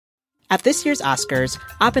At this year's Oscars,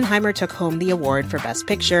 Oppenheimer took home the award for Best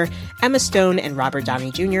Picture, Emma Stone and Robert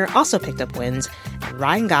Downey Jr. also picked up wins, and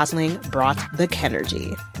Ryan Gosling brought the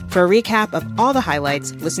Kenergy. For a recap of all the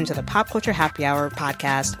highlights, listen to the Pop Culture Happy Hour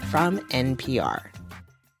podcast from NPR.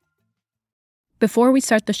 Before we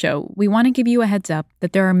start the show, we want to give you a heads up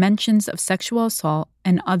that there are mentions of sexual assault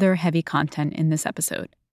and other heavy content in this episode.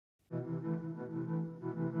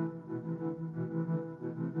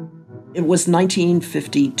 It was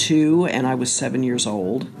 1952, and I was 7 years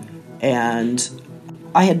old, and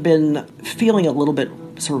I had been feeling a little bit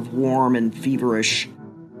sort of warm and feverish.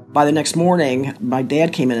 By the next morning, my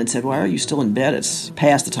dad came in and said, "Why are you still in bed? It's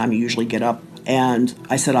past the time you usually get up." And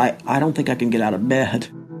I said, I don't think I can get out of bed.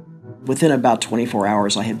 Within about 24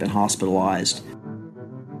 hours, I had been hospitalized.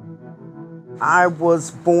 I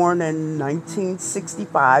was born in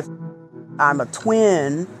 1965. I'm a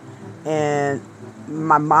twin, and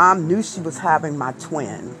my mom knew she was having my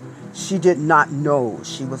twin. She did not know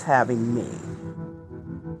she was having me.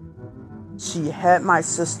 She had my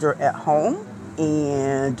sister at home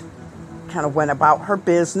and kind of went about her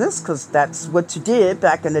business, because that's what you did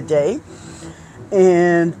back in the day.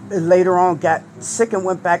 And later on got sick and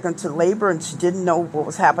went back into labor, and she didn't know what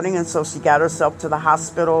was happening, and so she got herself to the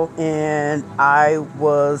hospital, and I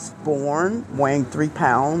was born weighing 3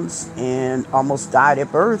 pounds and almost died at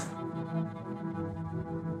birth.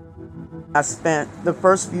 I spent the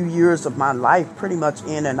first few years of my life pretty much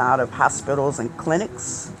in and out of hospitals and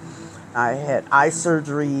clinics. I had eye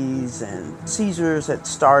surgeries and seizures that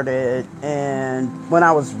started. And when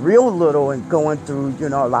I was real little and going through, a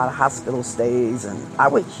lot of hospital stays, and I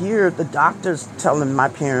would hear the doctors telling my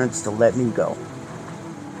parents to let me go.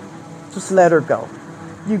 Just let her go.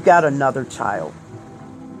 You got another child.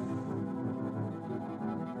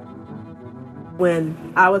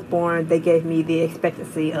 When I was born, they gave me the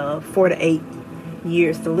expectancy of 4 to 8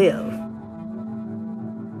 years to live.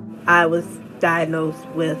 I was diagnosed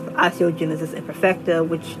with osteogenesis imperfecta,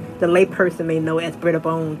 which the layperson may know as brittle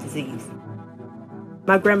bone disease.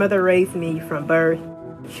 My grandmother raised me from birth.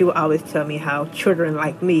 She would always tell me how children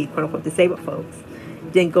like me, quote unquote disabled folks,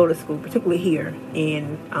 didn't go to school, particularly here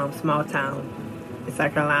in small town in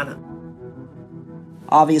South Carolina.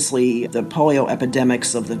 Obviously, the polio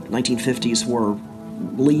epidemics of the 1950s were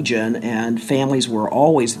legion, and families were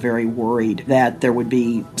always very worried that there would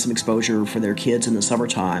be some exposure for their kids in the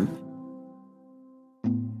summertime.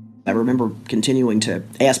 I remember continuing to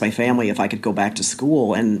ask my family if I could go back to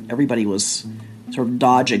school, and everybody was sort of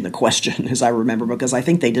dodging the question, as I remember, because I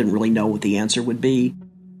think they didn't really know what the answer would be.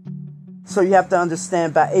 So you have to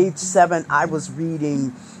understand, by age 7, I was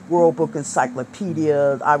reading World Book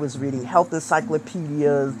Encyclopedias, I was reading health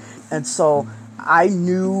encyclopedias, and so I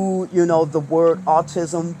knew, the word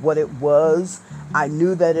autism, what it was. I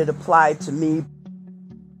knew that it applied to me.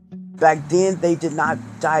 Back then, they did not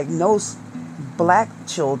diagnose Black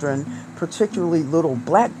children, particularly little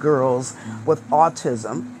Black girls, with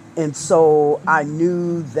autism. And so I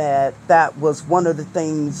knew that that was one of the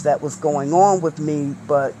things that was going on with me,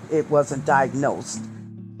 but it wasn't diagnosed.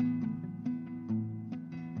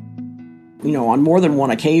 On more than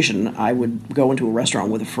one occasion, I would go into a restaurant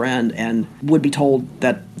with a friend and would be told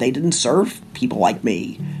that they didn't serve people like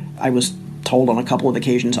me. I was told on a couple of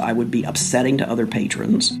occasions I would be upsetting to other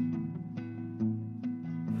patrons.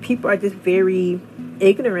 People are just very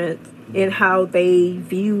ignorant in how they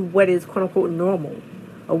view what is quote-unquote normal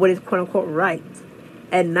or what is quote-unquote right,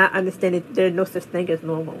 and not understanding there's no such thing as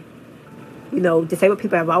normal. Disabled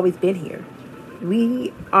people have always been here.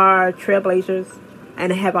 We are trailblazers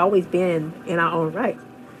and have always been in our own right,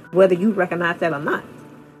 whether you recognize that or not.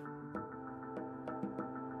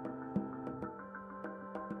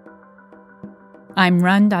 I'm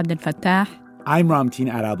Rand Abdel Fattah. I'm Ramteen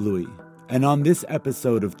Arablouei. And on this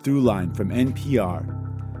episode of Throughline from NPR,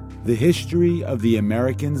 the history of the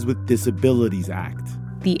Americans with Disabilities Act.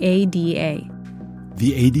 The A.D.A.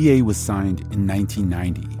 The A.D.A. was signed in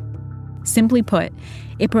 1990. Simply put,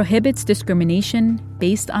 it prohibits discrimination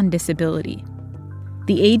based on disability.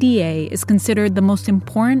 The A.D.A. is considered the most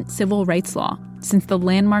important civil rights law since the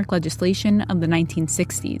landmark legislation of the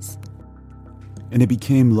 1960s. And it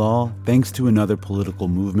became law thanks to another political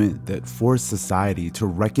movement that forced society to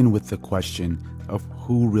reckon with the question of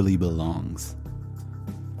who really belongs.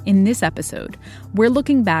 In this episode, we're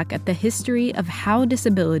looking back at the history of how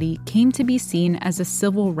disability came to be seen as a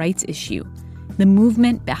civil rights issue, the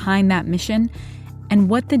movement behind that mission, and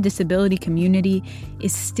what the disability community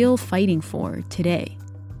is still fighting for today.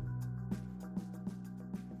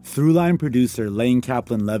 Throughline producer Lane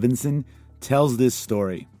Kaplan-Levinson tells this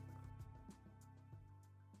story.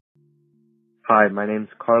 Hi, my name's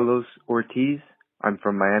Carlos Ortiz. I'm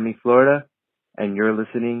from Miami, Florida, and you're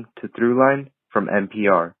listening to Throughline from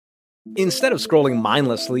NPR. Instead of scrolling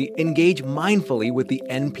mindlessly, engage mindfully with the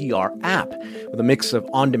NPR app. With a mix of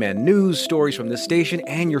on-demand news, stories from this station,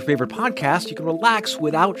 and your favorite podcast, you can relax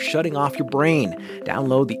without shutting off your brain.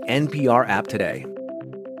 Download the NPR app today.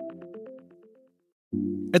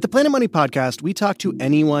 At the Planet Money Podcast, we talk to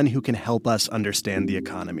anyone who can help us understand the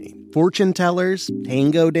economy. Fortune tellers,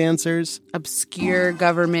 tango dancers. Obscure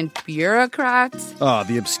government bureaucrats. Oh,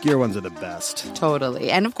 the obscure ones are the best. Totally.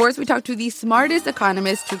 And of course, we talk to the smartest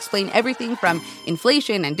economists to explain everything from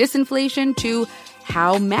inflation and disinflation to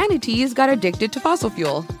how manatees got addicted to fossil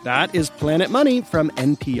fuel. That is Planet Money from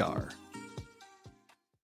NPR.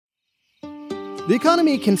 The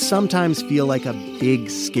economy can sometimes feel like a big,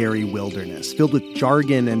 scary wilderness filled with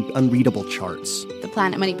jargon and unreadable charts. The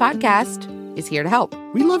Planet Money Podcast is here to help.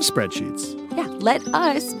 We love spreadsheets. Yeah, let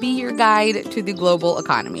us be your guide to the global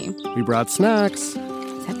economy. We brought snacks.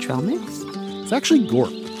 Is that trail mix? It's actually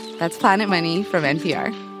Gorp. That's Planet Money from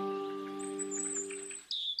NPR.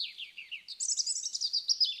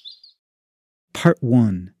 Part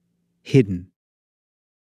 1. Hidden.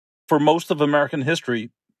 For most of American history,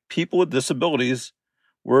 people with disabilities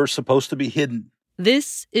were supposed to be hidden.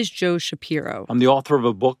 This is Joe Shapiro. I'm the author of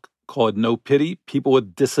a book called No Pity, People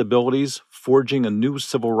with Disabilities Forging a New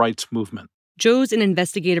Civil Rights Movement. Joe's an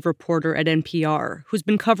investigative reporter at NPR who's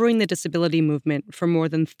been covering the disability movement for more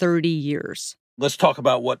than 30 years. Let's talk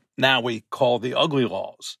about what now we call the ugly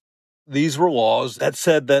laws. These were laws that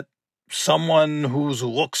said that someone whose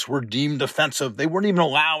looks were deemed offensive, they weren't even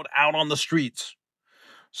allowed out on the streets.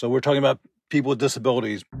 So we're talking about people with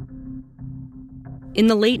disabilities. In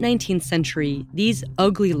the late 19th century, these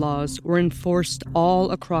ugly laws were enforced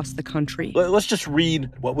all across the country. Let's just read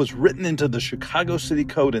what was written into the Chicago City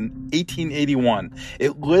Code in 1881.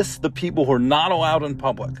 It lists the people who are not allowed in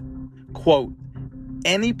public. Quote,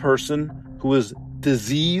 any person who is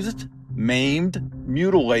diseased, maimed,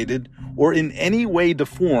 mutilated, or in any way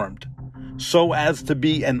deformed, so as to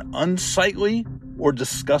be an unsightly or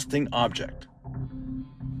disgusting object.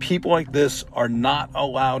 People like this are not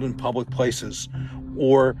allowed in public places,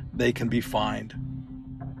 or they can be fined.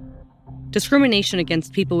 Discrimination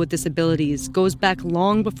against people with disabilities goes back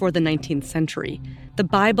long before the 19th century. The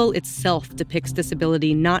Bible itself depicts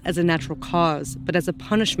disability not as a natural cause, but as a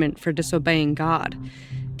punishment for disobeying God.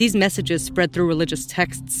 These messages spread through religious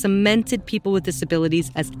texts cemented people with disabilities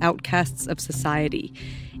as outcasts of society,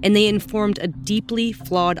 and they informed a deeply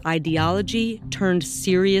flawed ideology turned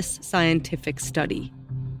serious scientific study.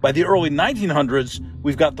 By the early 1900s,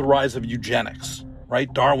 we've got the rise of eugenics,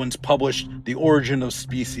 right? Darwin's published The Origin of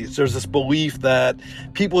Species. There's this belief that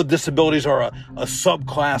people with disabilities are a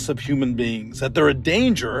subclass of human beings, that they're a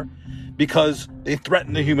danger because they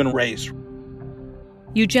threaten the human race.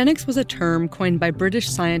 Eugenics was a term coined by British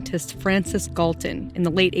scientist Francis Galton in the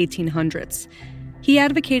late 1800s. He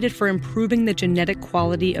advocated for improving the genetic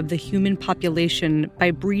quality of the human population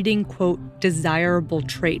by breeding, quote, desirable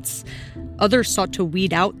traits. Others sought to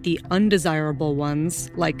weed out the undesirable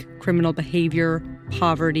ones, like criminal behavior,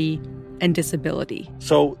 poverty, and disability.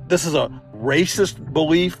 So this is a racist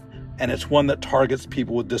belief, and it's one that targets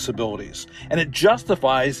people with disabilities. And it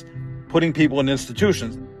justifies putting people in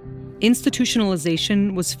institutions.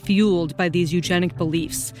 Institutionalization was fueled by these eugenic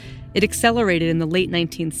beliefs. It accelerated in the late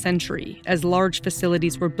 19th century as large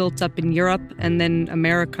facilities were built up in Europe and then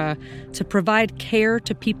America to provide care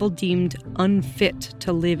to people deemed unfit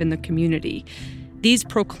to live in the community. These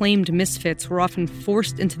proclaimed misfits were often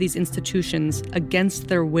forced into these institutions against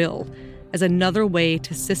their will as another way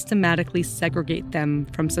to systematically segregate them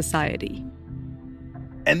from society.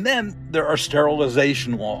 And then there are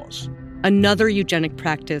sterilization laws. Another eugenic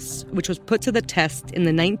practice, which was put to the test in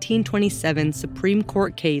the 1927 Supreme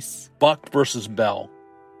Court case, Buck versus Bell.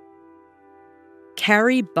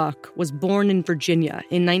 Carrie Buck was born in Virginia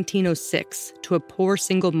in 1906 to a poor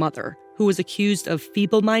single mother who was accused of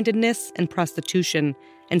feeble-mindedness and prostitution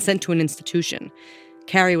and sent to an institution.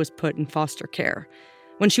 Carrie was put in foster care.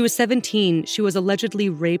 When she was 17, she was allegedly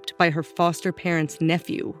raped by her foster parents'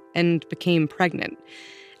 nephew and became pregnant.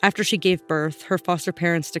 After she gave birth, her foster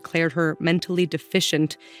parents declared her mentally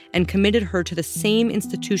deficient and committed her to the same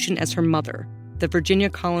institution as her mother, the Virginia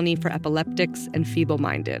Colony for Epileptics and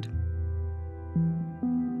Feeble-Minded.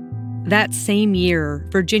 That same year,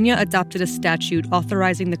 Virginia adopted a statute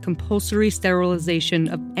authorizing the compulsory sterilization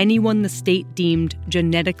of anyone the state deemed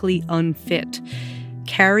genetically unfit.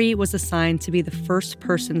 Carrie was assigned to be the first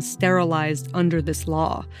person sterilized under this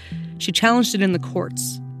law. She challenged it in the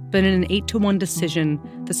courts, but in an 8-1 decision,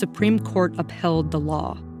 the Supreme Court upheld the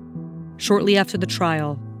law. Shortly after the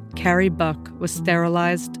trial, Carrie Buck was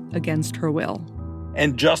sterilized against her will.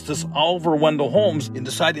 And Justice Oliver Wendell Holmes, in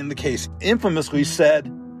deciding the case, infamously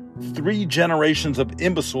said, 3 generations of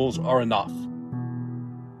imbeciles are enough.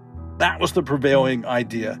 That was the prevailing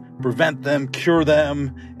idea. Prevent them, cure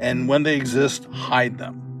them, and when they exist, hide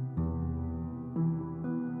them.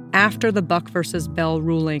 After the Buck versus Bell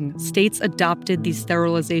ruling, states adopted these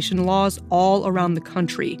sterilization laws all around the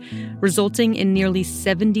country, resulting in nearly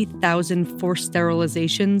 70,000 forced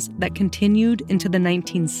sterilizations that continued into the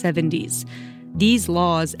 1970s. These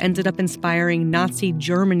laws ended up inspiring Nazi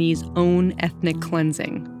Germany's own ethnic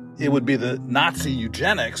cleansing. It would be the Nazi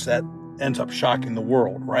eugenics that ends up shocking the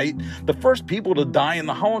world, right? The first people to die in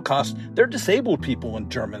the Holocaust, they're disabled people in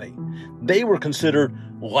Germany. They were considered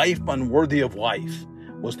life unworthy of life,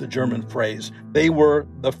 was the German phrase. They were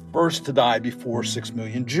the first to die before 6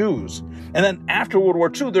 million Jews. And then after World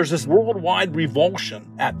War II, there's this worldwide revulsion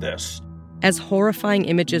at this. As horrifying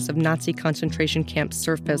images of Nazi concentration camps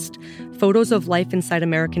surfaced, photos of life inside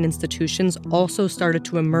American institutions also started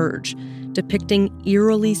to emerge, depicting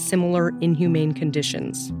eerily similar inhumane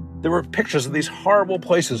conditions. There were pictures of these horrible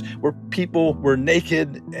places where people were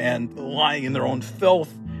naked and lying in their own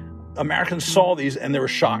filth. Americans saw these and they were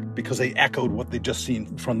shocked because they echoed what they'd just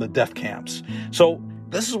seen from the death camps. So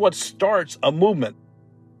this is what starts a movement.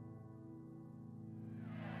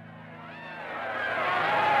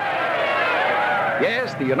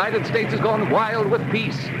 Yes, the United States has gone wild with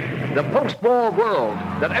peace. The post-war world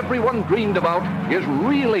that everyone dreamed about is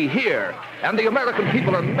really here, and the American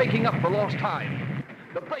people are making up for lost time.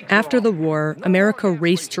 After the war, America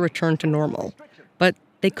raced to return to normal, but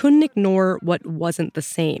they couldn't ignore what wasn't the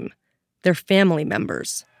same. Their family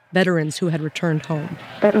members, veterans who had returned home.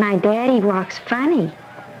 But my daddy walks funny.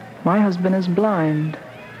 My husband is blind.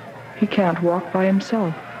 He can't walk by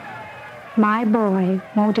himself. My boy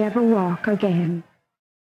won't ever walk again.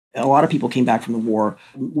 A lot of people came back from the war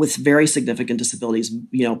with very significant disabilities,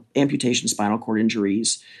 amputation, spinal cord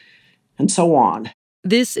injuries, and so on.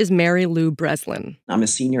 This is Mary Lou Breslin. I'm a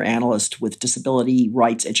senior analyst with Disability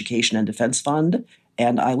Rights Education and Defense Fund,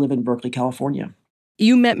 and I live in Berkeley, California.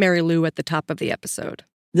 You met Mary Lou at the top of the episode.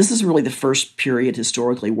 This is really the first period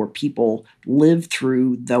historically where people live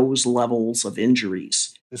through those levels of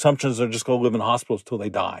injuries. The assumption is they're just going to live in hospitals till they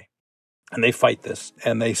die. And they fight this,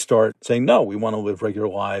 and they start saying, no, we want to live regular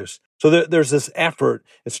lives. So there's this effort,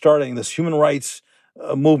 it's starting this human rights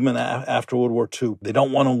movement after World War II. They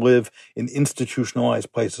don't want to live in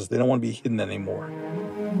institutionalized places. They don't want to be hidden anymore.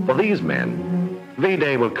 For these men,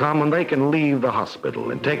 V-Day will come when they can leave the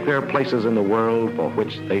hospital and take their places in the world for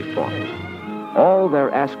which they fought. All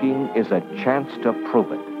they're asking is a chance to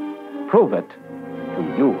prove it. Prove it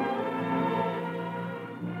to you.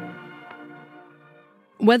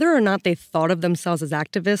 Whether or not they thought of themselves as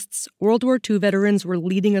activists, World War II veterans were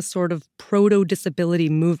leading a sort of proto-disability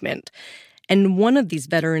movement. And one of these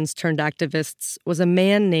veterans turned activists was a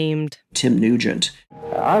man named Tim Nugent.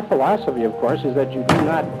 Our philosophy, of course, is that you do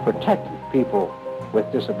not protect people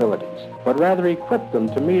with disabilities, but rather equip them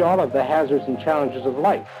to meet all of the hazards and challenges of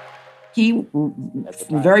life. He,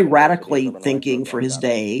 very radically thinking for his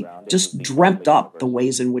day, just dreamt up the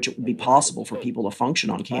ways in which it would be possible for people to function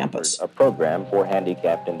on campus. A program for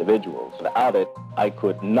handicapped individuals. Without it, I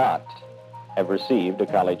could not have received a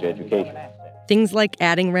college education. Things like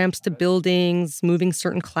adding ramps to buildings, moving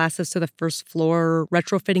certain classes to the first floor,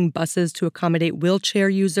 retrofitting buses to accommodate wheelchair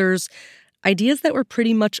users, ideas that were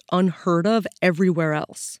pretty much unheard of everywhere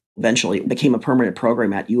else. Eventually, it became a permanent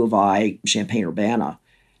program at U of I, Champaign-Urbana.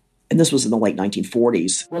 And this was in the late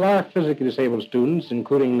 1940s. Well, our physically disabled students,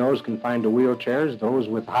 including those confined to wheelchairs, those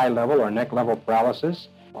with high-level or neck-level paralysis,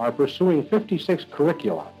 are pursuing 56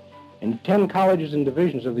 curricula in 10 colleges and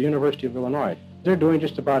divisions of the University of Illinois. They're doing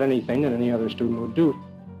just about anything that any other student would do.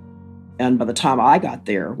 And by the time I got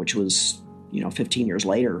there, which was, 15 years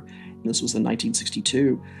later, this was in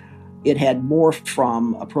 1962, it had morphed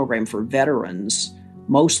from a program for veterans,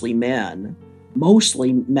 mostly men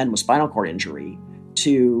with spinal cord injury,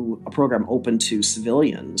 to a program open to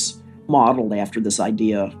civilians, modeled after this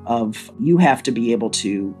idea of you have to be able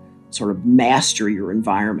to sort of master your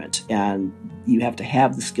environment, and you have to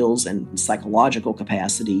have the skills and psychological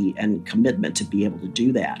capacity and commitment to be able to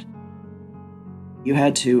do that. You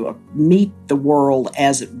had to meet the world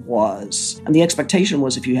as it was. And the expectation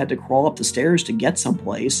was if you had to crawl up the stairs to get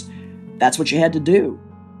someplace, that's what you had to do.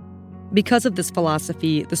 Because of this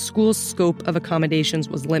philosophy, the school's scope of accommodations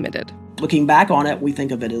was limited. Looking back on it, we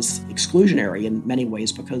think of it as exclusionary in many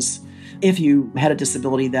ways, because if you had a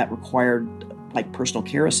disability that required personal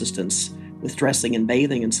care assistance with dressing and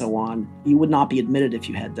bathing and so on, you would not be admitted if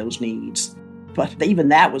you had those needs. But even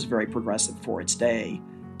that was very progressive for its day,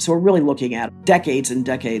 So we're really looking at decades and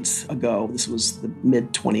decades ago. This was the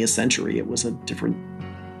mid-20th century. It was a different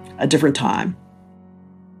time.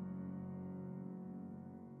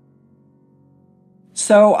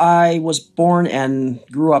 So I was born and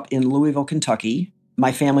grew up in Louisville, Kentucky.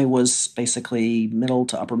 My family was basically middle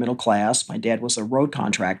to upper middle class. My dad was a road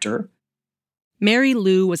contractor. Mary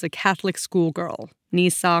Lou was a Catholic schoolgirl, knee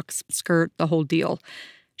socks, skirt, the whole deal.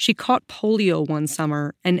 She caught polio one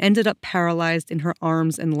summer and ended up paralyzed in her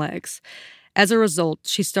arms and legs. As a result,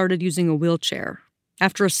 she started using a wheelchair.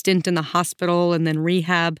 After a stint in the hospital and then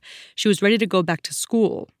rehab, she was ready to go back to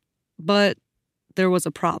school. But there was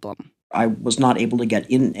a problem. I was not able to get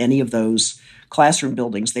in any of those classroom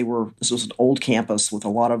buildings. This was an old campus with a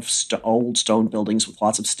lot of old stone buildings with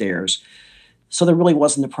lots of stairs. So there really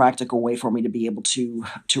wasn't a practical way for me to be able to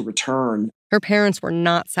return. Her parents were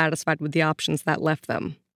not satisfied with the options that left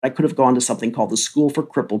them. I could have gone to something called the School for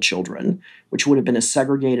Crippled Children, which would have been a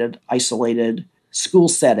segregated, isolated school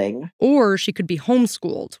setting. Or she could be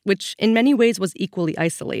homeschooled, which in many ways was equally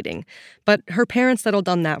isolating. But her parents settled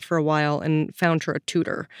on that for a while and found her a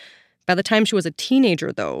tutor. By the time she was a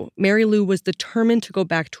teenager, though, Mary Lou was determined to go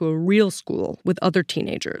back to a real school with other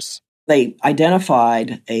teenagers. They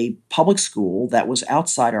identified a public school that was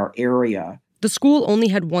outside our area. The school only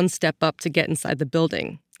had one step up to get inside the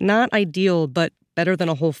building. Not ideal, but better than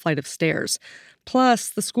a whole flight of stairs. Plus,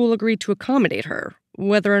 the school agreed to accommodate her,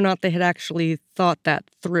 whether or not they had actually thought that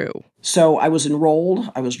through. So I was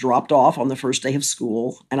enrolled, I was dropped off on the first day of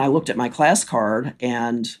school, and I looked at my class card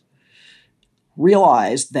and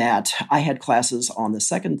realized that I had classes on the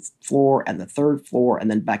second floor and the third floor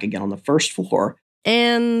and then back again on the first floor.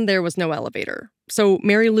 And there was no elevator. So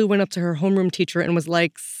Mary Lou went up to her homeroom teacher and was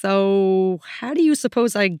like, "So how do you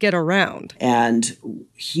suppose I get around?" And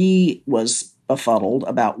he was befuddled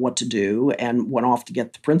about what to do and went off to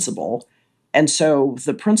get the principal. And so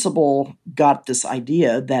the principal got this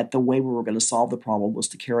idea that the way we were going to solve the problem was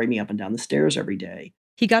to carry me up and down the stairs every day.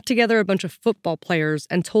 He got together a bunch of football players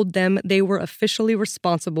and told them they were officially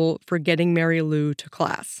responsible for getting Mary Lou to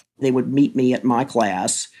class. They would meet me at my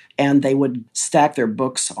class, and they would stack their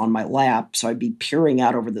books on my lap, so I'd be peering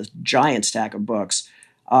out over this giant stack of books,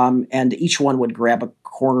 and each one would grab a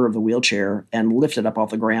corner of the wheelchair and lift it up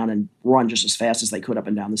off the ground and run just as fast as they could up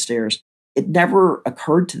and down the stairs. It never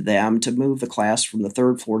occurred to them to move the class from the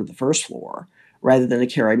third floor to the first floor, rather than to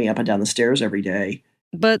carry me up and down the stairs every day.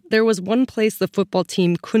 But there was one place the football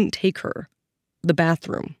team couldn't take her, the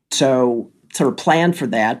bathroom. So sort of planned for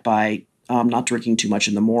that by not drinking too much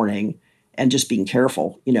in the morning and just being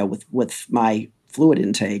careful, with my fluid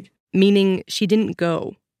intake. Meaning she didn't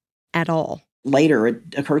go at all. Later, it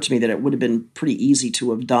occurred to me that it would have been pretty easy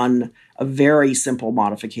to have done a very simple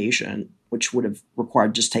modification, which would have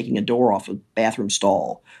required just taking a door off a bathroom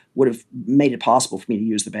stall, would have made it possible for me to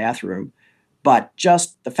use the bathroom. But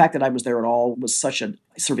just the fact that I was there at all was such a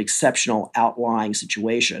sort of exceptional outlying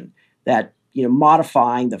situation that,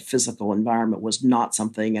 modifying the physical environment was not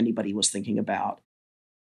something anybody was thinking about.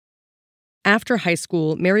 After high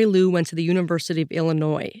school, Mary Lou went to the University of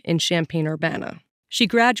Illinois in Champaign-Urbana. She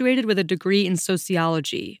graduated with a degree in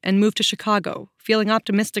sociology and moved to Chicago, feeling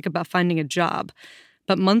optimistic about finding a job.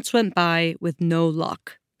 But months went by with no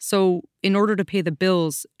luck. So, in order to pay the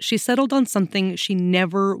bills, she settled on something she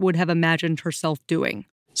never would have imagined herself doing.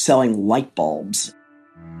 Selling light bulbs.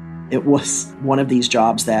 It was one of these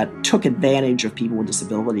jobs that took advantage of people with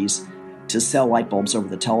disabilities to sell light bulbs over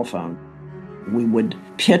the telephone. We would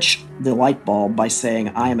pitch the light bulb by saying,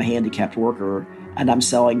 "I am a handicapped worker, and I'm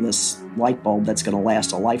selling this light bulb that's going to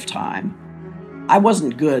last a lifetime." I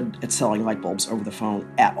wasn't good at selling light bulbs over the phone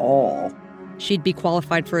at all. She'd be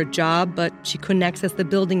qualified for a job, but she couldn't access the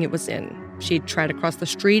building it was in. She'd try to cross the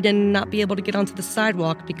street and not be able to get onto the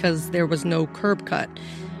sidewalk because there was no curb cut.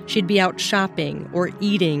 She'd be out shopping or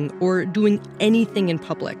eating or doing anything in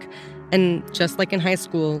public. And just like in high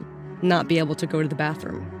school, not be able to go to the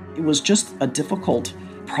bathroom. It was just a difficult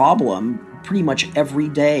problem pretty much every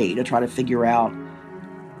day to try to figure out,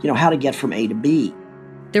 how to get from A to B.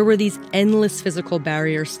 There were these endless physical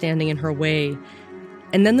barriers standing in her way.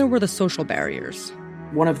 And then there were the social barriers.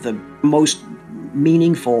 One of the most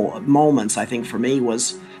meaningful moments, I think, for me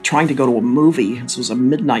was trying to go to a movie. This was a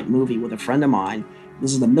midnight movie with a friend of mine.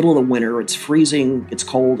 This is the middle of the winter. It's freezing. It's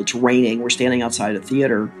cold. It's raining. We're standing outside a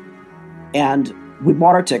theater. And we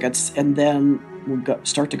bought our tickets, and then we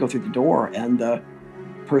start to go through the door, and the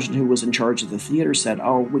person who was in charge of the theater said,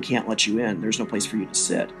 "Oh, we can't let you in. There's no place for you to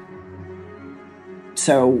sit."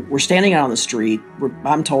 So we're standing out on the street.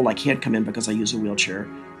 I'm told I can't come in because I use a wheelchair.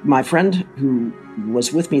 My friend who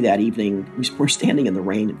was with me that evening, we're standing in the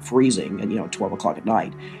rain and freezing at 12 o'clock at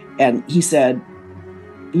night. And he said,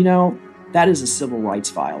 that is a civil rights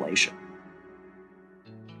violation.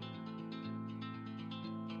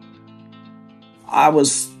 I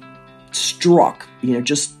was struck,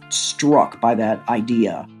 just struck by that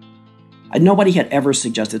idea. Nobody had ever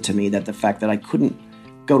suggested to me that the fact that I couldn't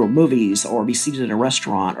go to movies or be seated in a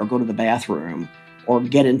restaurant or go to the bathroom or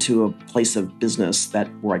get into a place of business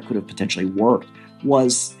where I could have potentially worked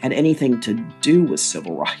had anything to do with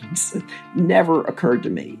civil rights. It never occurred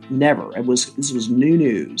to me. Never. This was new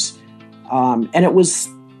news. And it was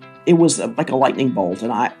like a lightning bolt.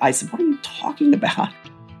 And I said, what are you talking about?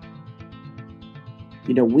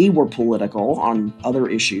 We were political on other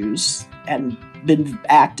issues and been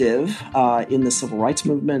active in the civil rights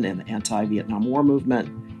movement and the anti-Vietnam War movement.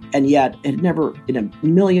 And yet it never in a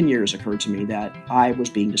million years occurred to me that I was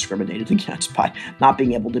being discriminated against by not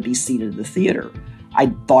being able to be seated in the theater. I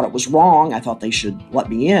thought it was wrong. I thought they should let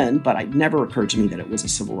me in, but it never occurred to me that it was a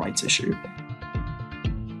civil rights issue.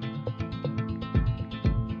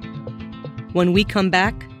 When we come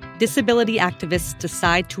back, disability activists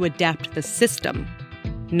decide to adapt the system,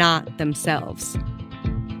 not themselves.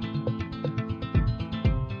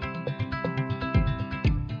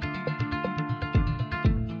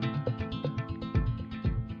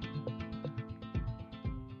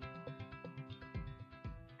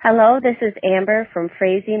 Hello, this is Amber from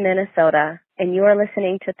Frazee, Minnesota, and you are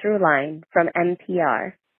listening to Throughline from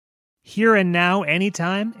NPR. Here and Now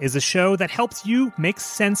Anytime is a show that helps you make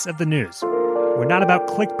sense of the news. We're not about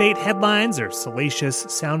clickbait headlines or salacious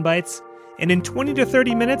sound bites. And in 20 to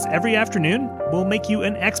 30 minutes every afternoon, we'll make you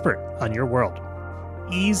an expert on your world.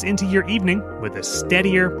 Ease into your evening with a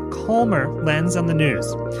steadier, calmer lens on the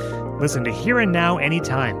news. Listen to Here and Now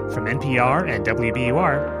Anytime from NPR and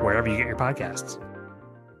WBUR, wherever you get your podcasts.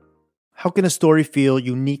 How can a story feel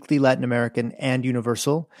uniquely Latin American and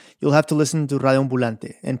universal? You'll have to listen to Radio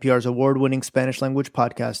Ambulante, NPR's award-winning Spanish-language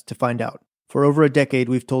podcast, to find out. For over a decade,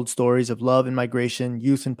 we've told stories of love and migration,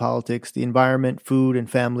 youth and politics, the environment, food, and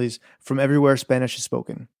families from everywhere Spanish is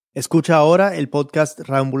spoken. Escucha ahora el podcast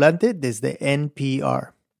Radio Ambulante desde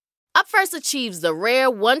NPR. Up First achieves the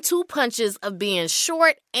rare 1-2 punches of being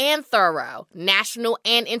short and thorough, national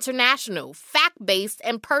and international, fact-based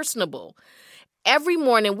and personable. Every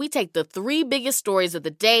morning, we take the 3 biggest stories of the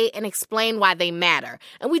day and explain why they matter.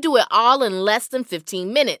 And we do it all in less than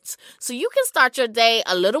 15 minutes. So you can start your day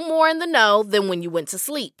a little more in the know than when you went to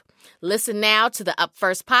sleep. Listen now to the Up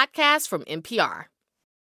First podcast from NPR.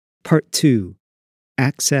 Part 2.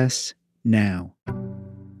 Access Now.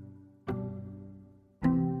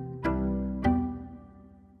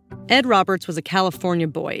 Ed Roberts was a California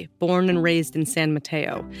boy, born and raised in San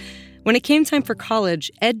Mateo. When it came time for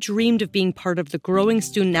college, Ed dreamed of being part of the growing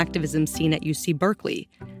student activism scene at UC Berkeley.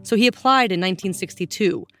 So he applied in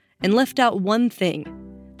 1962 and left out one thing,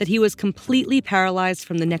 that he was completely paralyzed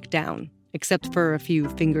from the neck down, except for a few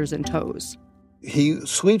fingers and toes. He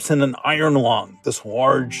sleeps in an iron lung, this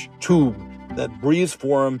large tube that breathes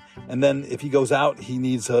for him. And then if he goes out, he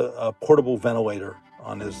needs a portable ventilator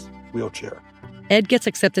on his wheelchair. Ed gets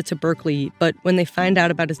accepted to Berkeley, but when they find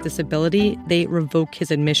out about his disability, they revoke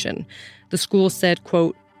his admission. The school said,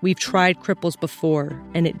 quote, "We've tried cripples before,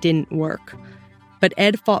 and it didn't work." But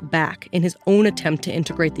Ed fought back in his own attempt to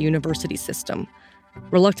integrate the university system.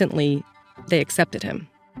 Reluctantly, they accepted him.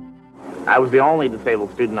 I was the only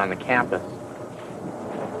disabled student on the campus.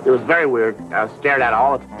 It was very weird. I was stared at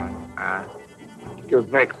all the time. It was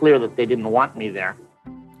very clear that they didn't want me there.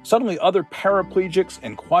 Suddenly, other paraplegics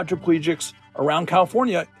and quadriplegics around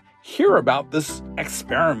California hear about this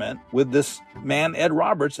experiment with this man, Ed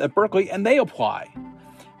Roberts, at Berkeley, and they apply.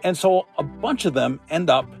 And so a bunch of them end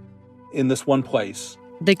up in this one place.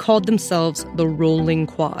 They called themselves the Rolling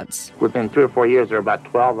Quads. Within 3 or 4 years, there were about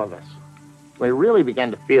 12 of us. We really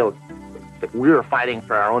began to feel that we were fighting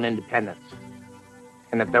for our own independence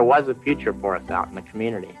and that there was a future for us out in the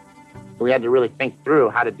community. So we had to really think through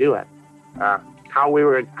how to do it. How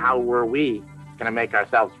were we going to make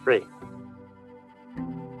ourselves free?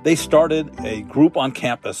 They started a group on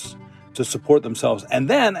campus to support themselves. And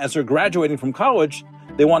then, as they're graduating from college,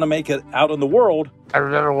 they want to make it out in the world. I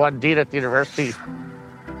remember one dean at the university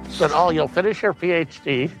said, "Oh, you'll finish your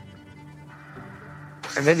PhD,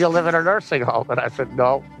 and then you'll live in a nursing home." And I said,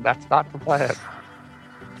 "No, that's not the plan.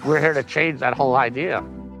 We're here to change that whole idea."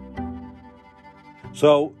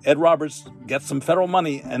 So Ed Roberts gets some federal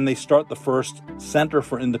money, and they start the first Center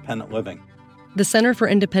for Independent Living. The Center for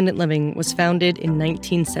Independent Living was founded in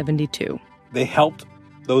 1972. They helped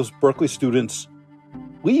those Berkeley students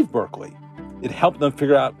leave Berkeley It helped them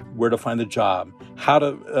figure out where to find a job, how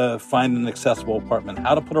to find an accessible apartment,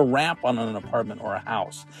 how to put a ramp on an apartment or a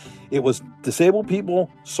house. It was disabled people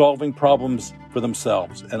solving problems for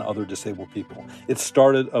themselves and other disabled people. It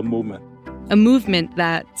started a movement. A movement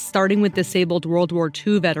that, starting with disabled World War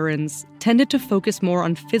II veterans, tended to focus more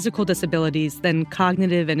on physical disabilities than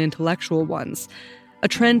cognitive and intellectual ones. A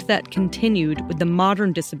trend that continued with the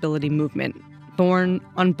modern disability movement, born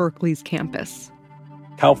on Berkeley's campus.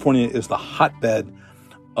 California is the hotbed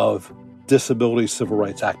of disability civil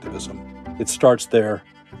rights activism. It starts there,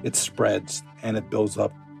 it spreads, and it builds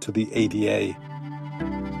up to the A.D.A.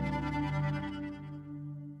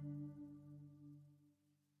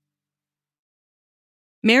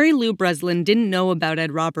 Mary Lou Breslin didn't know about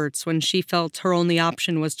Ed Roberts when she felt her only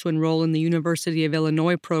option was to enroll in the University of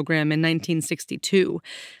Illinois program in 1962,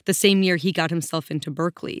 the same year he got himself into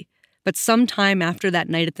Berkeley. But sometime after that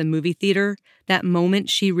night at the movie theater, that moment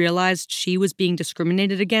she realized she was being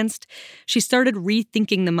discriminated against, she started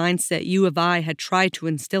rethinking the mindset U of I had tried to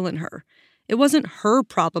instill in her. It wasn't her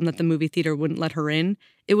problem that the movie theater wouldn't let her in.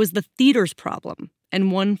 It was the theater's problem,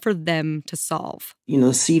 and one for them to solve.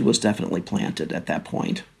 The seed was definitely planted at that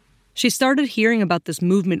point. She started hearing about this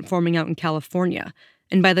movement forming out in California,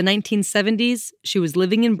 and by the 1970s, she was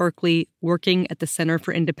living in Berkeley, working at the Center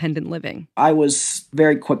for Independent Living. I was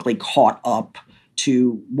very quickly caught up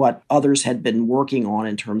to what others had been working on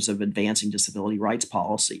in terms of advancing disability rights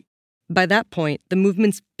policy. By that point, the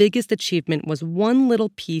movement's biggest achievement was one little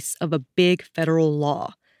piece of a big federal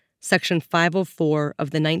law, Section 504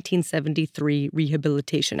 of the 1973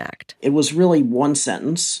 Rehabilitation Act. It was really one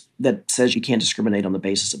sentence that says you can't discriminate on the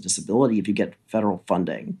basis of disability if you get federal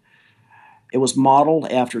funding. It was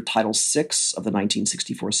modeled after Title VI of the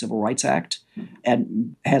 1964 Civil Rights Act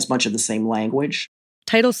and has much of the same language.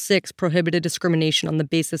 Title VI prohibited discrimination on the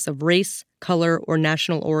basis of race, color, or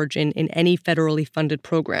national origin in any federally funded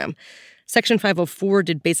program. Section 504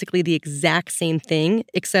 did basically the exact same thing,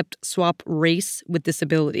 except swap race with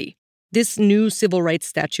disability. This new civil rights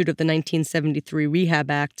statute of the 1973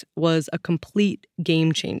 Rehab Act was a complete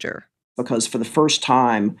game changer. Because for the first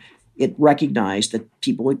time, it recognized that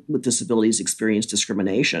people with disabilities experience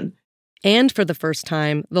discrimination. And for the first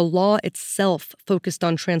time, the law itself focused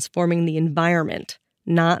on transforming the environment,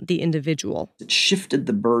 not the individual. It shifted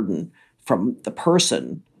the burden from the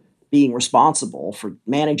person being responsible for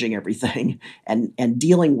managing everything and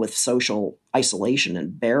dealing with social isolation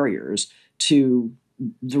and barriers to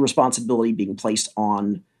the responsibility being placed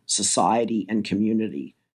on society and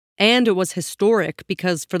community. And it was historic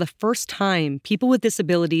because for the first time, people with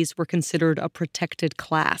disabilities were considered a protected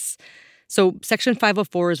class. So Section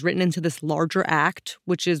 504 is written into this larger act,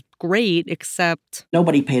 which is great, except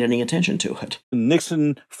nobody paid any attention to it.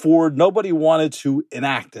 Nixon, Ford, nobody wanted to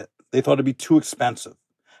enact it. They thought it'd be too expensive.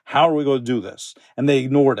 How are we going to do this? And they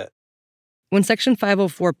ignored it. When Section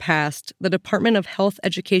 504 passed, the Department of Health,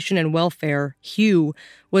 Education, and Welfare, HUE,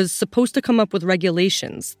 was supposed to come up with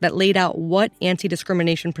regulations that laid out what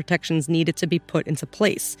anti-discrimination protections needed to be put into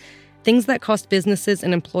place. Things that cost businesses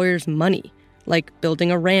and employers money, like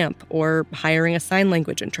building a ramp or hiring a sign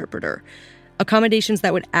language interpreter. Accommodations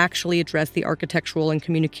that would actually address the architectural and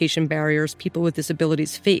communication barriers people with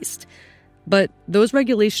disabilities faced. But those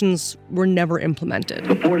regulations were never implemented.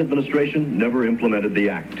 The Ford administration never implemented the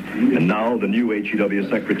act. And now the new HEW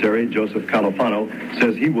Secretary, Joseph Califano,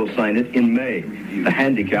 says he will sign it in May. The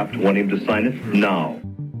handicapped want him to sign it now.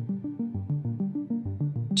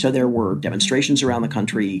 So there were demonstrations around the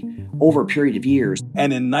country over a period of years.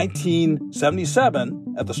 And in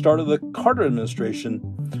 1977, at the start of the Carter administration,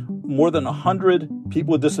 more than 100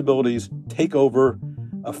 people with disabilities take over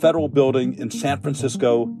a federal building in San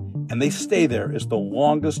Francisco, and they stay there. It's the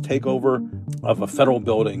longest takeover of a federal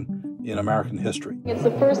building in American history. It's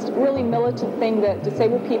the first really militant thing that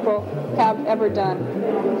disabled people have ever done.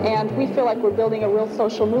 And we feel like we're building a real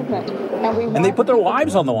social movement. And they put their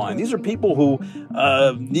lives on the line. These are people who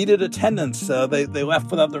needed attendance. They left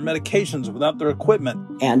without their medications, without their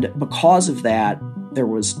equipment. And because of that, there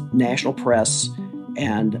was national press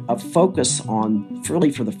and a focus on,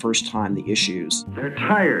 really for the first time, the issues. They're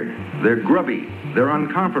tired, they're grubby, they're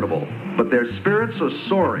uncomfortable, but their spirits are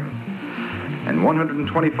soaring. And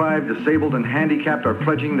 125 disabled and handicapped are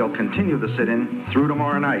pledging they'll continue the sit-in through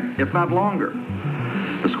tomorrow night, if not longer.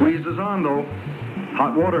 The squeeze is on, though.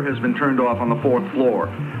 Hot water has been turned off on the 4th floor,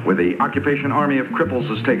 where the Occupation Army of Cripples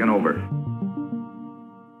has taken over.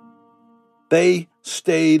 They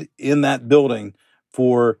stayed in that building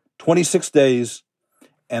for 26 days,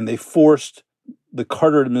 and they forced the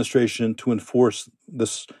Carter administration to enforce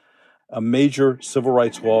this major civil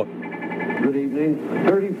rights law. Good evening. morning,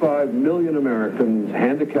 35 million Americans,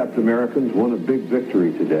 handicapped Americans, won a big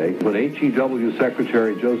victory today when HEW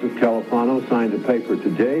Secretary Joseph Califano signed a paper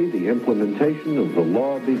today. The implementation of the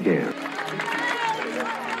law began.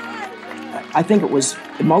 I think it was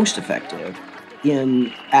most effective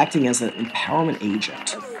in acting as an empowerment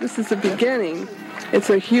agent. This is a beginning. It's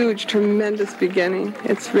a huge, tremendous beginning.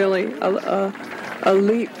 It's really a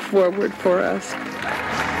leap forward for us.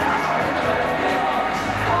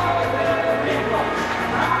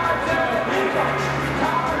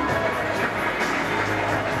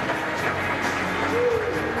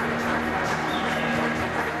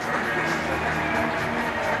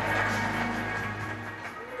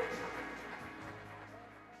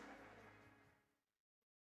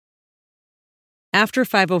 After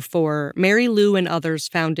 504, Mary Lou and others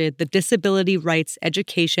founded the Disability Rights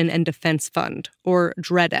Education and Defense Fund, or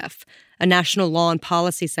DREDF, a national law and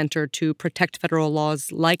policy center to protect federal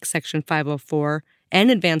laws like Section 504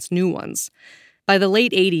 and advance new ones. By the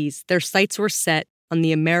late 80s, their sights were set on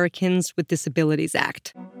the Americans with Disabilities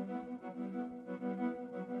Act.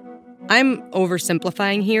 I'm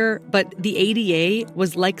oversimplifying here, but the ADA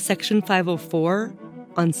was like Section 504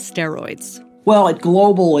 on steroids. Well, it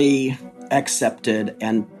globally accepted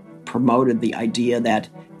and promoted the idea that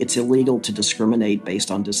it's illegal to discriminate based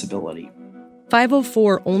on disability.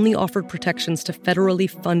 504 only offered protections to federally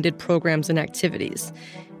funded programs and activities.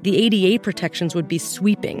 The ADA protections would be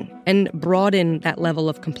sweeping and broaden that level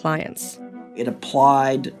of compliance. It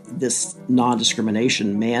applied this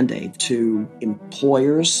non-discrimination mandate to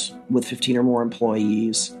employers with 15 or more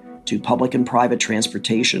employees, to public and private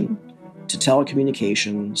transportation, to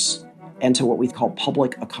telecommunications, and to what we call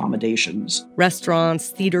public accommodations. Restaurants,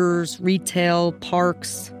 theaters, retail,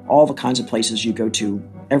 parks. All the kinds of places you go to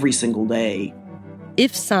every single day.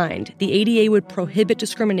 If signed, the ADA would prohibit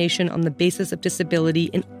discrimination on the basis of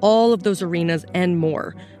disability in all of those arenas and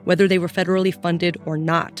more, whether they were federally funded or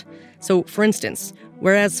not. So, for instance,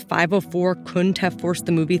 whereas 504 couldn't have forced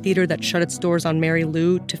the movie theater that shut its doors on Mary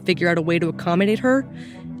Lou to figure out a way to accommodate her,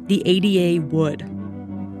 the ADA would.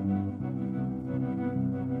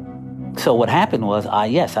 So what happened was,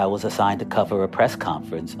 I was assigned to cover a press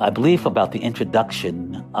conference, I believe about the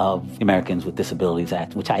introduction of the Americans with Disabilities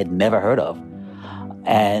Act, which I had never heard of.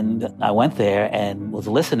 And I went there and was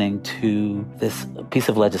listening to this piece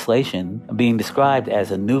of legislation being described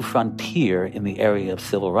as a new frontier in the area of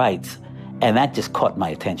civil rights. And that just caught my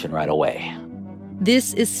attention right away.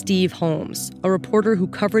 This is Steve Holmes, a reporter who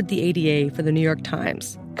covered the ADA for the New York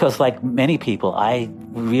Times. Because like many people, I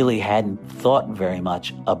really hadn't thought very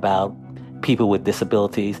much about people with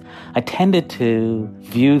disabilities. I tended to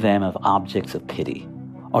view them as objects of pity,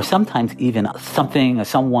 or sometimes even something or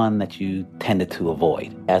someone that you tended to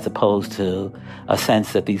avoid, as opposed to a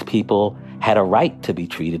sense that these people had a right to be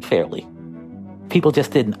treated fairly.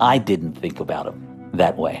 I didn't think about them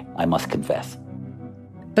that way, I must confess.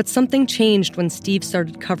 But something changed when Steve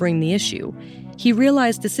started covering the issue. He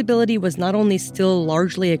realized disability was not only still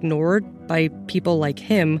largely ignored by people like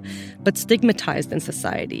him, but stigmatized in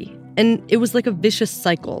society. And it was like a vicious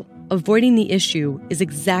cycle. Avoiding the issue is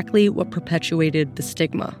exactly what perpetuated the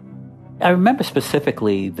stigma. I remember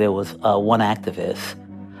specifically there was one activist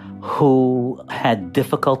who had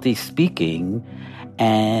difficulty speaking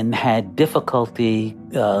and had difficulty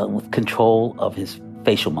with control of his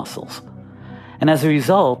facial muscles. And as a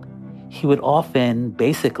result, he would often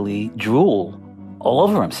basically drool all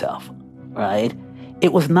over himself, right?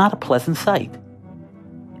 It was not a pleasant sight.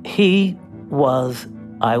 He was,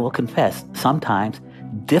 I will confess, sometimes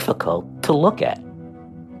difficult to look at.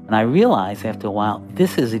 And I realized after a while,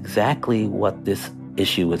 this is exactly what this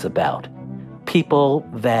issue is about. People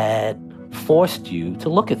that forced you to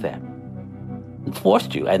look at them. It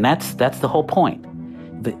forced you, and that's the whole point.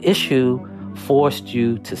 The issue forced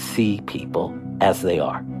you to see people as they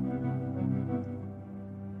are.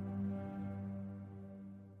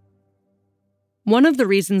 One of the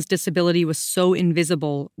reasons disability was so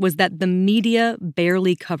invisible was that the media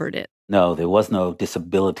barely covered it. No, there was no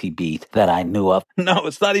disability beat that I knew of. No,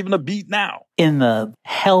 it's not even a beat now. In the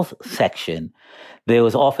health section, there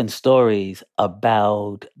was often stories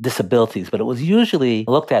about disabilities, but it was usually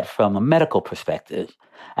looked at from a medical perspective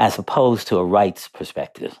as opposed to a rights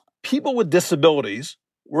perspective. People with disabilities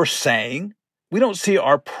were saying, we don't see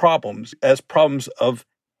our problems as problems of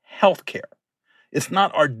health care. It's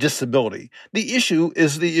not our disability. The issue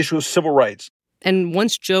is the issue of civil rights. And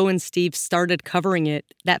once Joe and Steve started covering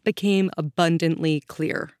it, that became abundantly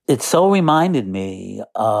clear. It so reminded me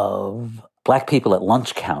of Black people at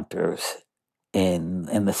lunch counters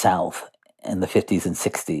in the South in the 50s and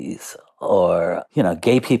 60s, or,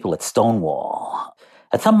 gay people at Stonewall.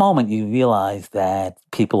 At some moment, you realize that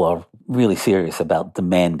people are really serious about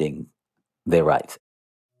demanding their rights.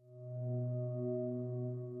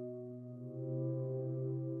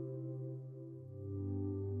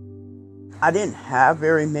 I didn't have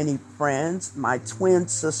very many friends. My twin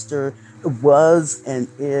sister was and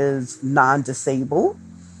is non-disabled,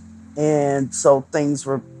 and so things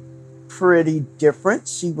were pretty different.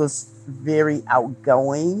 She was very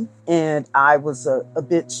outgoing, and I was a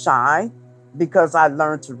bit shy because I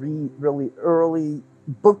learned to read really early.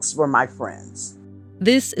 Books were my friends.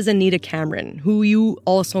 This is A.D.A. Cameron, who you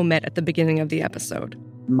also met at the beginning of the episode.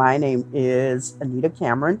 My name is A.D.A.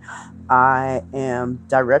 Cameron. I am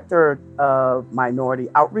Director of Minority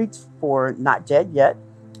Outreach for Not Dead Yet,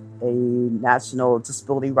 a national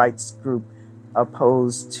disability rights group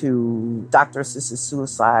opposed to doctor-assisted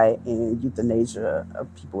suicide and euthanasia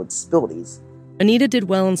of people with disabilities. A.D.A. did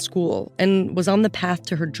well in school and was on the path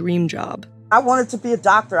to her dream job. I wanted to be a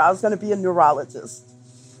doctor. I was going to be a neurologist.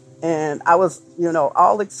 And I was,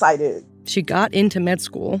 all excited. She got into med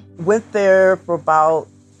school. Went there for about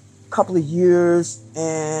a couple of years,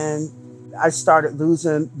 and I started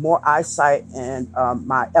losing more eyesight, and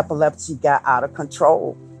my epilepsy got out of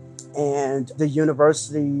control. And the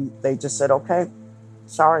university, they just said, okay,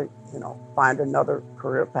 sorry, find another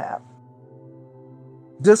career path.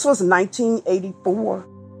 This was 1984,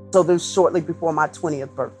 so this was shortly before my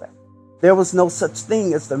 20th birthday. There was no such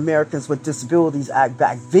thing as the Americans with Disabilities Act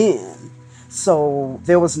back then, so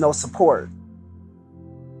there was no support.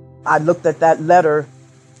 I looked at that letter,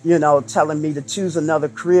 telling me to choose another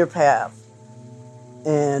career path.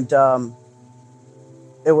 And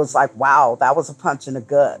it was like, wow, that was a punch in the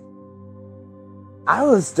gut. I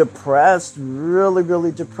was depressed, really,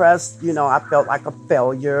 really depressed. I felt like a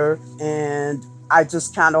failure. And I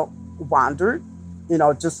just kind of wandered,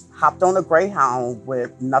 just hopped on a Greyhound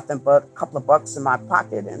with nothing but a couple of bucks in my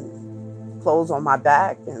pocket and clothes on my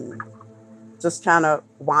back and just kind of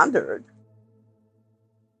wandered.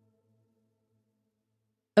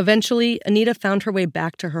 Eventually, A.D.A. found her way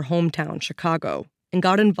back to her hometown, Chicago, and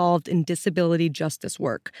got involved in disability justice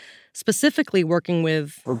work, specifically working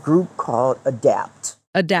with a group called A.D.A.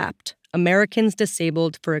 A.D.A., Americans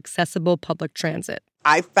Disabled for Accessible Public Transit.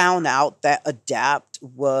 I found out that A.D.A.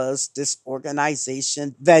 was this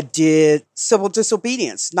organization that did civil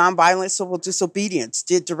disobedience, nonviolent civil disobedience,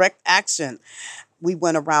 did direct action. We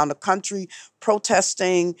went around the country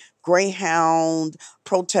protesting Greyhound,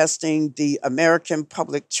 protesting the American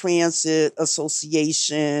Public Transit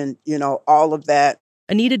Association, all of that.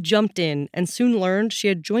 A.D.A. jumped in and soon learned she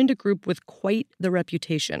had joined a group with quite the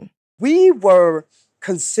reputation. We were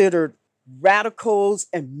considered radicals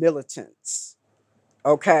and militants,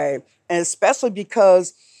 okay? And especially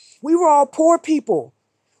because we were all poor people.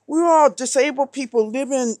 We were all disabled people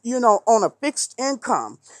living, on a fixed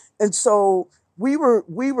income. And so we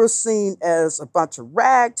were seen as a bunch of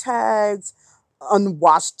ragtags,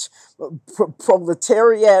 unwashed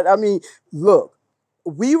proletariat. I mean, look,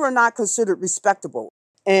 we were not considered respectable.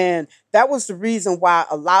 And that was the reason why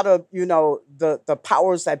a lot of, the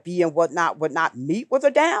powers that be and whatnot would not meet with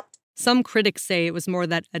A.D.A. Some critics say it was more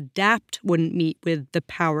that A.D.A. wouldn't meet with the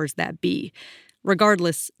powers that be.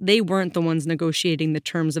 Regardless, they weren't the ones negotiating the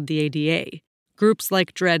terms of the A.D.A. Groups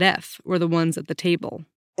like DREAD-F were the ones at the table.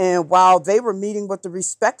 And while they were meeting with the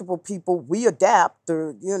respectable people, we A.D.A.,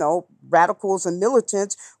 the, radicals and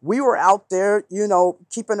militants, we were out there,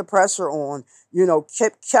 keeping the pressure on,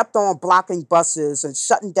 kept on blocking buses and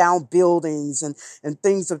shutting down buildings and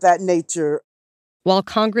things of that nature. While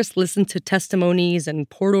Congress listened to testimonies and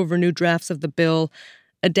poured over new drafts of the bill,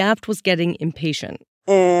 A.D.A. was getting impatient.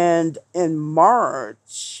 And in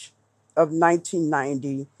March of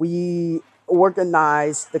 1990, we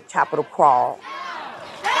organized the Capitol Crawl.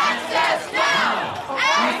 Access now!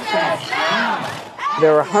 Access now!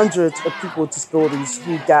 There were hundreds of people with disabilities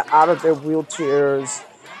who got out of their wheelchairs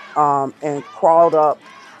and crawled up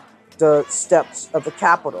the steps of the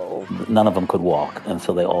Capitol. None of them could walk, and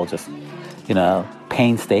so they all just,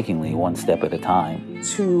 painstakingly, one step at a time.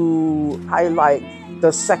 To highlight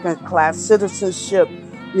the second-class citizenship,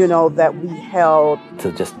 that we held.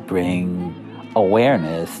 To just bring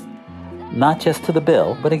awareness, not just to the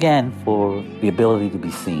bill, but again, for the ability to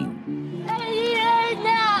be seen.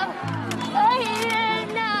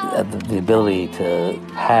 The ability to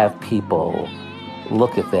have people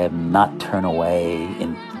look at them, not turn away,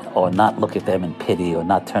 or not look at them in pity, or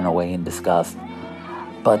not turn away in disgust,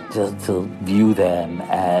 but just to view them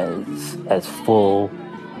as full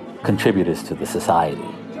contributors to the society.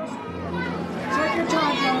 I'll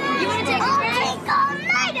take all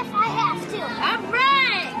night if I have to. All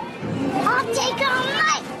right. I'll take all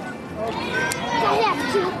night if I have to.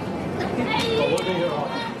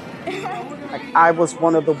 I was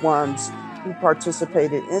one of the ones who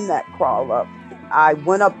participated in that crawl up. I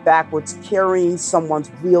went up backwards carrying someone's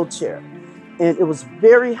wheelchair. And it was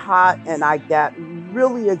very hot and I got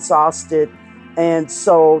really exhausted. And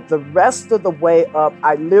so the rest of the way up,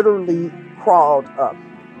 I literally crawled up,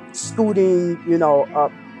 scooting,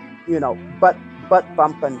 up, butt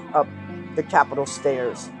bumping up the Capitol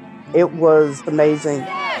stairs. It was amazing.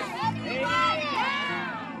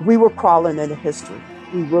 We were crawling into history.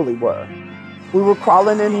 We really were. We were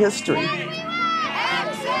crawling in history.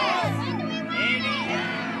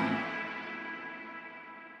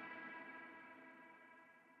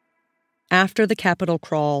 After the Capitol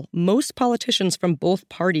crawl, most politicians from both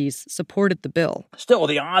parties supported the bill. Still,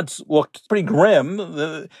 the odds looked pretty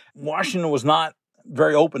grim. Washington was not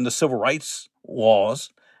very open to civil rights laws.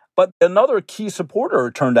 But another key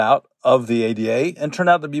supporter turned out of the A.D.A. and turned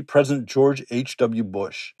out to be President George H.W.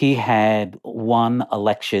 Bush. He had won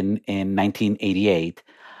election in 1988,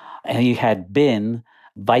 and he had been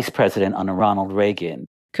vice president under Ronald Reagan.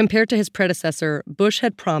 Compared to his predecessor, Bush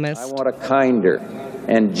had promised, I want a kinder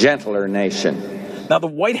and gentler nation. Now, the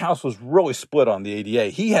White House was really split on the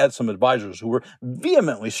A.D.A. He had some advisors who were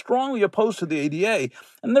vehemently, strongly opposed to the A.D.A.,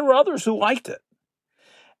 and there were others who liked it.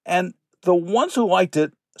 And the ones who liked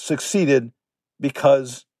it succeeded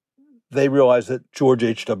because they realized that George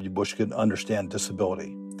H.W. Bush could understand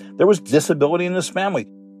disability. There was disability in his family.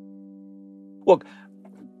 Look,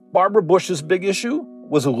 Barbara Bush's big issue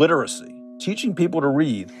was illiteracy, teaching people to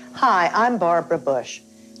read. Hi, I'm Barbara Bush.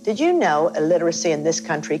 Did you know illiteracy in this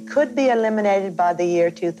country could be eliminated by the year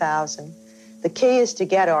 2000? The key is to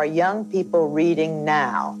get our young people reading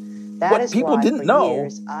now. What people didn't know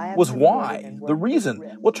was why. The reason.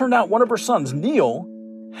 Well, it turned out one of her sons, Neil,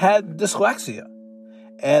 had dyslexia.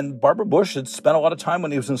 And Barbara Bush had spent a lot of time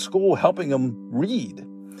when he was in school helping him read.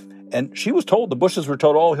 And she was told, the Bushes were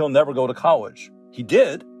told, oh, he'll never go to college. He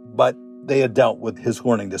did, but they had dealt with his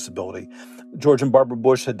learning disability. George and Barbara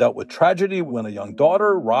Bush had dealt with tragedy when a young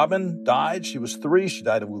daughter, Robin, died. She was 3. She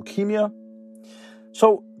died of leukemia.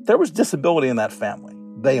 So there was disability in that family.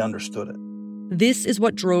 They understood it. This is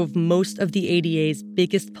what drove most of the A.D.A.'s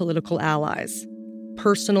biggest political allies: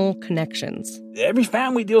 personal connections. Every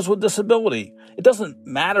family deals with disability. It doesn't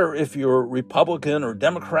matter if you're Republican or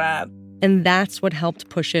Democrat. And that's what helped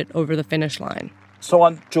push it over the finish line. So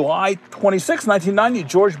on July 26, 1990,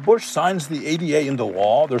 George Bush signs the A.D.A. into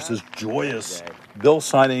law. There's this joyous bill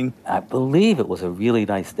signing. I believe it was a really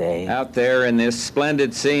nice day. Out there in this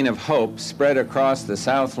splendid scene of hope spread across the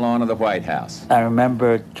south lawn of the White House. I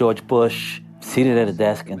remember George Bush seated at a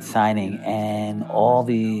desk and signing, and all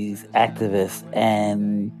these activists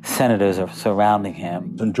and senators are surrounding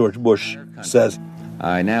him. And George Bush says,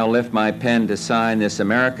 I now lift my pen to sign this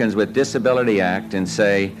Americans with Disability Act and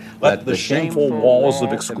say, let the shameful walls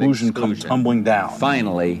of exclusion come tumbling down.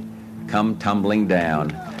 Finally, come tumbling down.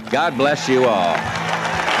 God bless you all.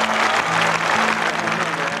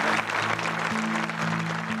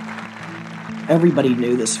 Everybody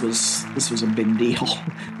knew this was a big deal.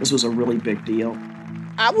 This was a really big deal.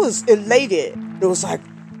 I was elated. It was like,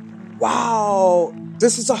 wow,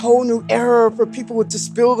 this is a whole new era for people with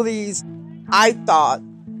disabilities. I thought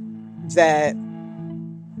that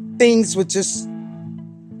things would just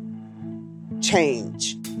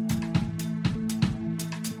change.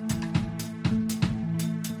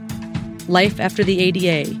 Life after the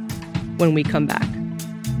A.D.A. when we come back.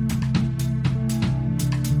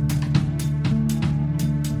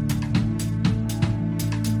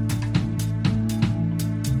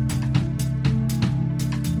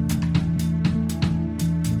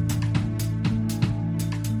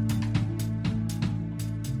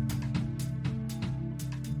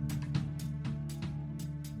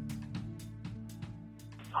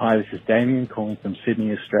 Hi, this is Damien calling from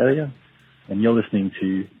Sydney, Australia, and you're listening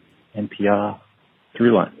to NPR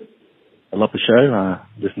Throughline. I love the show.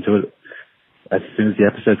 Listen to it as soon as the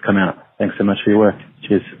episodes come out. Thanks so much for your work.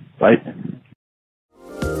 Cheers. Bye.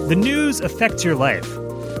 The news affects your life,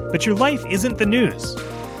 but your life isn't the news.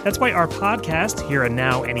 That's why our podcast, Here and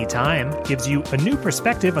Now Anytime, gives you a new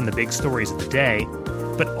perspective on the big stories of the day,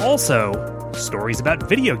 but also stories about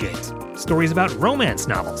video games, stories about romance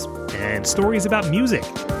novels, and stories about music.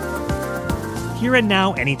 Here and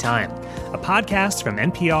Now Anytime, a podcast from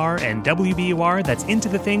NPR and WBUR that's into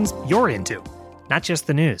the things you're into, not just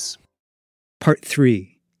the news. Part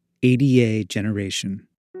 3, A.D.A. Generation.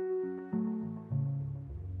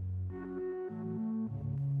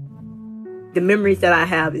 The memories that I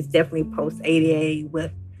have is definitely post-A.D.A.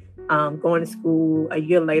 with going to school a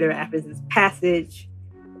year later after this passage.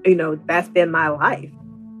 You know, that's been my life.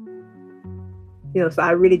 You know, so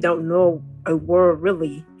I really don't know a world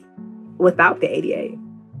really without the ADA.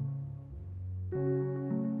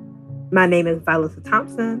 My name is Violet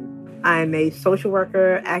Thompson. I'm a social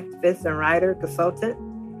worker, activist, and writer consultant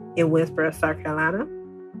in Winsboro, South Carolina.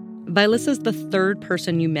 Vilissa's the third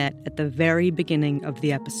person you met at the very beginning of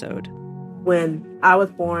the episode. When I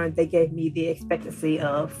was born, they gave me the expectancy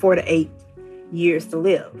of 4 to 8 years to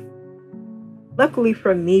live. Luckily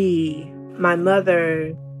for me, my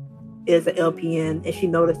mother is an LPN, and she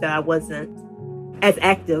noticed that I wasn't as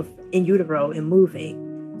active in utero and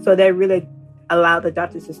moving. So that really allowed the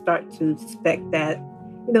doctors to start to suspect that,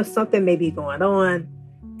 something may be going on.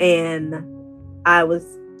 And I was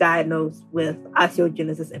diagnosed with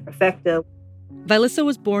osteogenesis imperfecta. Vilissa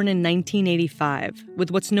was born in 1985 with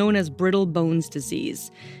what's known as brittle bones disease.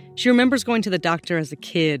 She remembers going to the doctor as a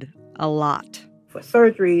kid a lot. For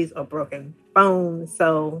surgeries or broken bones.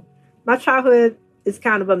 So my childhood is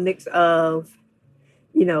kind of a mix of,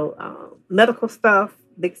 medical stuff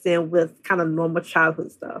mixed in with kind of normal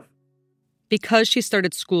childhood stuff. Because she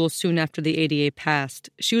started school soon after the ADA passed,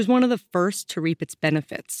 she was one of the first to reap its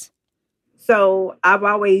benefits. So I've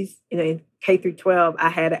always, in K through 12, I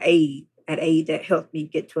had an aide that helped me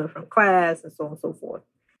get to and from class and so on and so forth.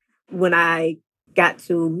 When I got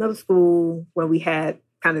to middle school, when we had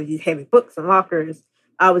kind of these heavy books and lockers,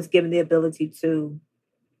 I was given the ability to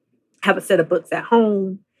have a set of books at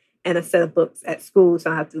home and a set of books at school,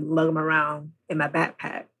 so I have to lug them around in my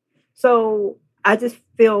backpack. So I just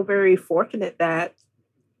feel very fortunate that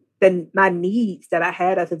my needs that I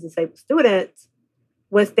had as a disabled student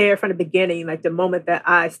was there from the beginning, like the moment that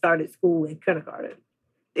I started school in kindergarten.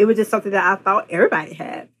 It was just something that I thought everybody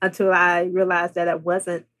had until I realized that it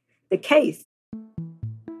wasn't the case.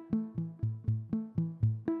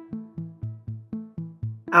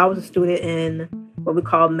 I was a student in what we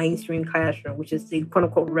call mainstream classroom, which is the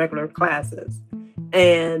quote-unquote regular classes.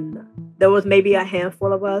 And there was maybe a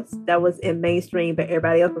handful of us that was in mainstream, but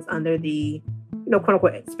everybody else was under the,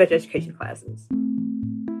 quote-unquote special education classes.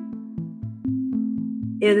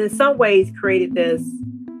 And in some ways created this,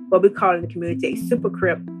 what we call in the community, a super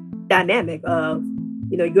crip dynamic of,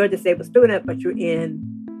 you're a disabled student, but you're in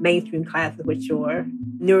mainstream classes with your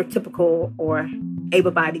neurotypical or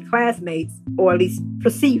able-bodied classmates, or at least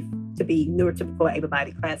perceived to be neurotypical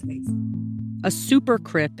able-bodied classmates. A super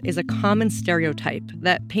crip is a common stereotype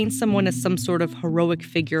that paints someone as some sort of heroic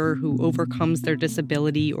figure who overcomes their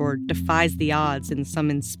disability or defies the odds in some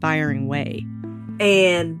inspiring way.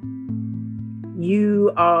 And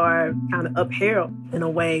you are kind of upheld in a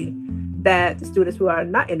way that the students who are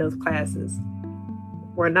not in those classes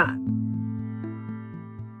were not.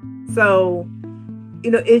 So,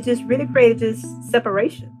 it just really created this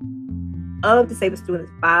separation of disabled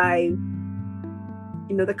students by,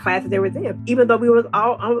 the classes they were in, even though we were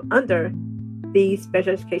all under the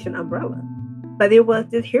special education umbrella. But there was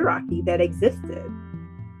this hierarchy that existed.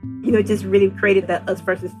 It just really created that us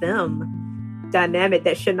versus them dynamic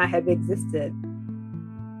that should not have existed.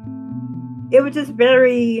 It was just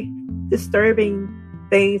very disturbing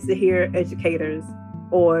things to hear educators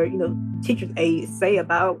or, teachers' aides say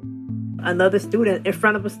about another student in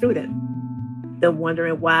front of a student. Them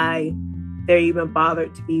wondering why they're even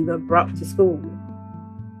bothered to be even brought to school.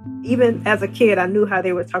 Even as a kid, I knew how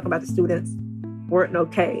they were talking about the students weren't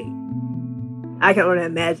okay. I can only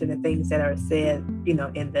imagine the things that are said,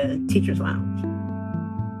 in the teacher's lounge.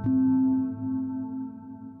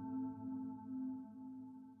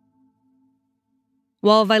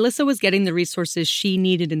 While Vilissa was getting the resources she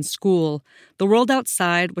needed in school, the world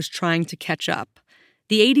outside was trying to catch up.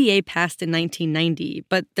 The ADA passed in 1990,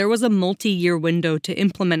 but there was a multi-year window to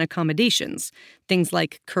implement accommodations, things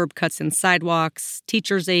like curb cuts in sidewalks,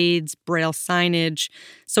 teachers' aides, braille signage.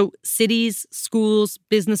 So cities, schools,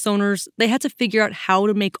 business owners, they had to figure out how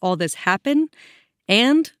to make all this happen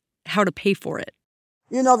and how to pay for it.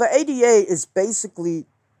 The ADA is basically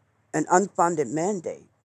an unfunded mandate.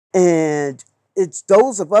 And it's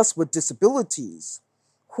those of us with disabilities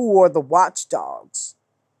who are the watchdogs.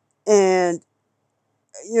 And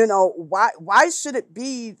why should it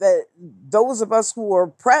be that those of us who are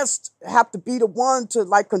oppressed have to be the one to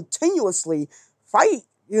continuously fight,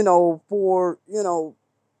 for,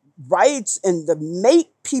 rights and to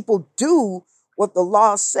make people do what the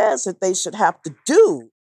law says that they should have to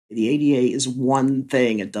do? The ADA is one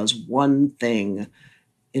thing. It does one thing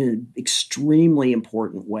in an extremely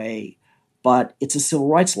important way, but it's a civil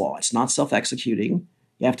rights law. It's not self-executing.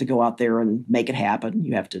 You have to go out there and make it happen.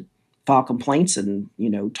 You have to file complaints and,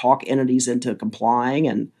 talk entities into complying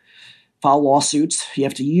and file lawsuits. You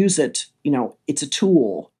have to use it. It's a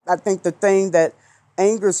tool. I think the thing that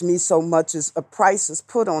angers me so much is a price is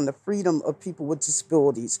put on the freedom of people with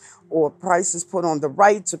disabilities, or a price is put on the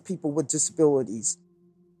rights of people with disabilities.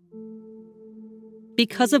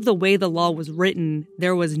 Because of the way the law was written,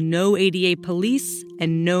 there was no ADA police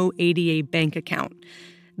and no ADA bank account.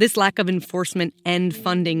 This lack of enforcement and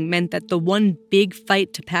funding meant that the one big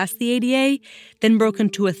fight to pass the ADA then broke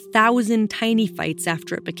into 1,000 tiny fights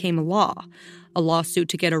after it became a law. A lawsuit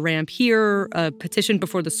to get a ramp here, a petition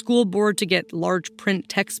before the school board to get large print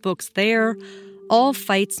textbooks there. All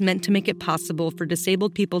fights meant to make it possible for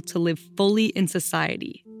disabled people to live fully in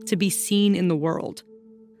society, to be seen in the world.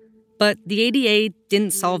 But the ADA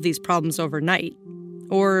didn't solve these problems overnight,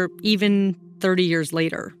 or even 30 years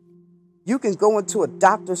later. You can go into a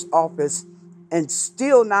doctor's office and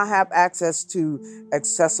still not have access to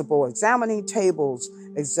accessible examining tables,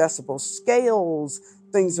 accessible scales,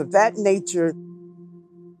 things of that nature.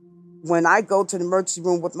 When I go to the emergency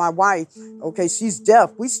room with my wife, okay, she's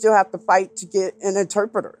deaf, we still have to fight to get an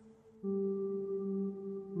interpreter.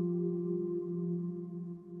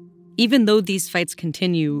 Even though these fights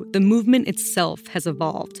continue, the movement itself has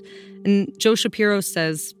evolved. And Joe Shapiro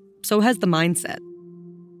says, so has the mindset.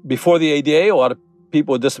 Before the ADA, a lot of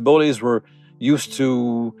people with disabilities were used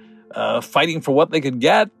to fighting for what they could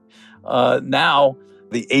get. Now,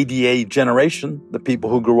 the ADA generation, the people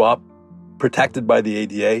who grew up protected by the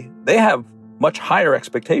ADA, they have much higher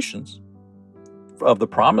expectations of the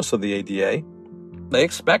promise of the ADA. They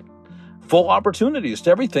expect full opportunities to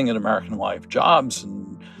everything in American life, jobs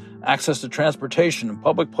and access to transportation and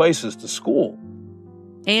public places, to school.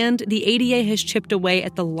 And the ADA has chipped away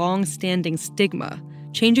at the long-standing stigma,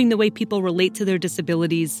 changing the way people relate to their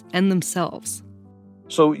disabilities and themselves.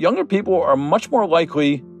 So younger people are much more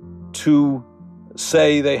likely to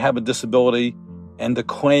say they have a disability and to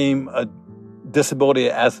claim a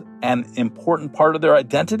disability as an important part of their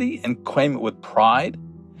identity and claim it with pride.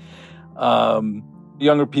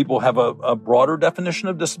 Younger people have a broader definition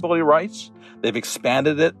of disability rights. They've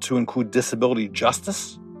expanded it to include disability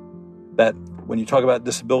justice, that when you talk about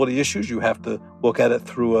disability issues, you have to look at it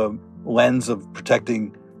through a lens of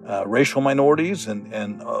protecting racial minorities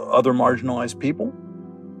and other marginalized people.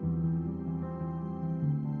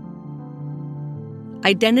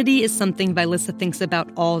 Identity is something Vilissa thinks about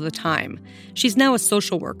all the time. She's now a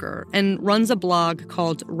social worker and runs a blog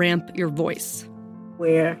called Ramp Your Voice,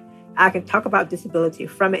 where I can talk about disability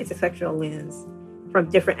from an intersectional lens, from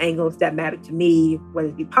different angles that matter to me, whether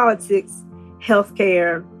it be politics,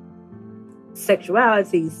 healthcare,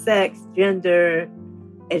 sexuality, sex, gender,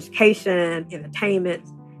 education, entertainment.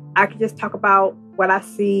 I can just talk about what I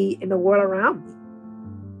see in the world around me.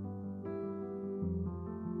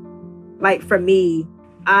 Like for me,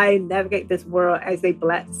 I navigate this world as a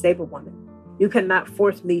Black disabled woman. You cannot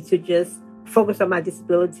force me to just focus on my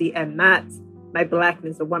disability and not my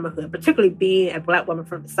Blackness or womanhood, particularly being a Black woman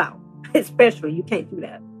from the South. Especially, you can't do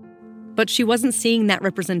that. But she wasn't seeing that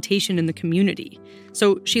representation in the community.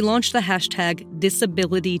 So she launched the hashtag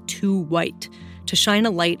 #DisabilityTooWhite to shine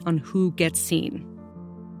a light on who gets seen.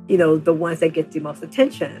 You know, the ones that get the most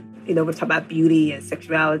attention. You know, we're talking about beauty and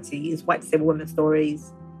sexuality, is white disabled women's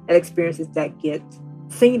stories and experiences that get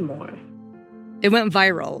seen more. It went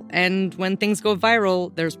viral, and when things go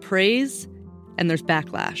viral, there's praise and there's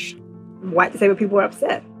backlash. White disabled people were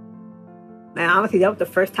upset. And honestly, that was the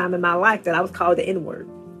first time in my life that I was called the N-word.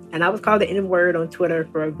 And I was called the N-word on Twitter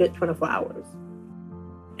for a good 24 hours.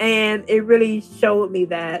 And it really showed me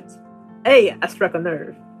that, A, I struck a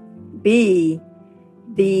nerve. B,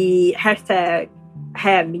 the hashtag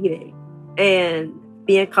had meaning. And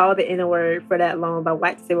being called the N-word for that long by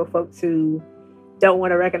white disabled folks who don't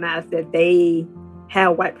want to recognize that they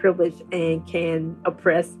have white privilege and can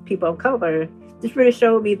oppress people of color just really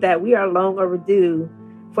showed me that we are long overdue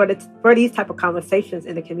for these type of conversations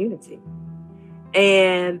in the community.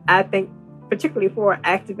 And I think particularly for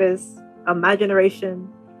activists of my generation,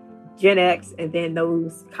 Gen X, and then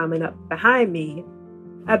those coming up behind me,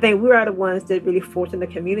 I think we are the ones that really force in the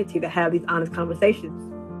community to have these honest conversations.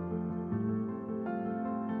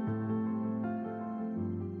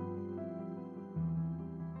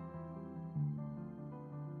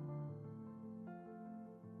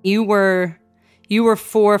 You were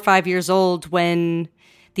 4 or 5 years old when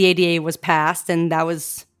the ADA was passed, and that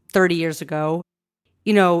was 30 years ago.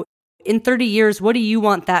 You know, in 30 years, what do you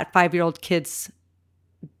want that 5-year-old kid's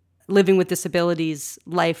living with disabilities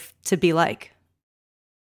life to be like?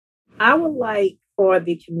 I would like for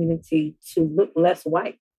the community to look less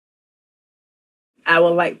white. I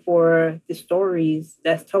would like for the stories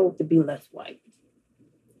that's told to be less white.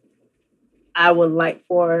 I would like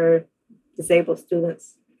for disabled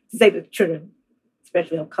children,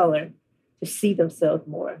 especially of color, to see themselves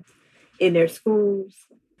more in their schools,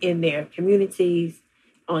 in their communities,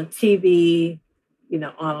 on TV,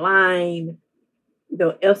 online,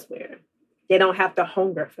 elsewhere. They don't have to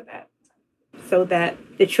hunger for that. So that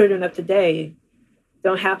the children of today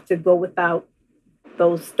don't have to go without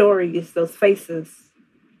those stories, those faces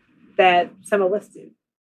that some of us do.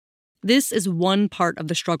 This is one part of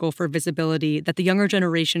the struggle for visibility that the younger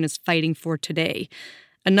generation is fighting for today.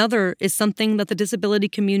 Another is something that the disability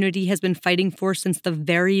community has been fighting for since the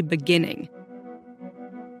very beginning: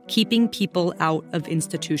 keeping people out of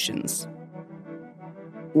institutions.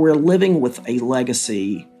 We're living with a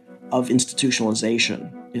legacy of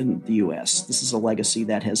institutionalization in the U.S. This is a legacy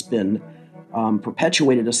that has been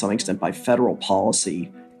perpetuated to some extent by federal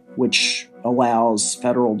policy, which allows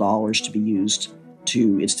federal dollars to be used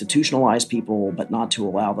to institutionalize people, but not to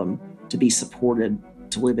allow them to be supported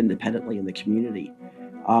to live independently in the community.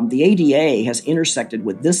 The A.D.A. has intersected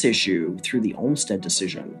with this issue through the Olmstead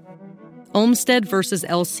decision. Olmstead versus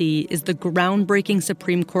L.C. is the groundbreaking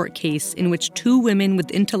Supreme Court case in which two women with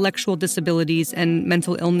intellectual disabilities and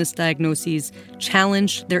mental illness diagnoses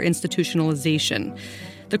challenged their institutionalization.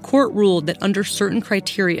 The court ruled that under certain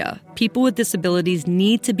criteria, people with disabilities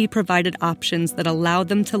need to be provided options that allow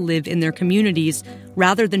them to live in their communities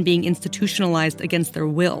rather than being institutionalized against their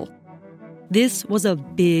will. This was a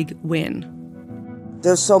big win.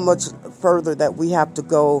 There's so much further that we have to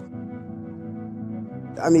go.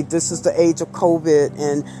 I mean, this is the age of COVID,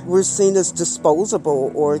 and we're seen as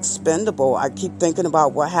disposable or expendable. I keep thinking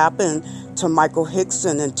about what happened to Michael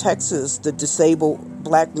Hickson in Texas, the disabled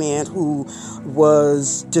Black man who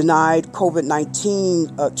was denied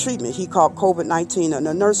COVID-19 treatment. He caught COVID-19 in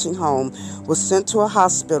a nursing home, was sent to a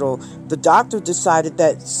hospital. The doctor decided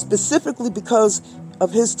that specifically because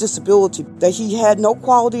of his disability, that he had no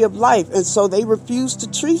quality of life, and so they refused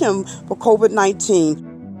to treat him for COVID-19.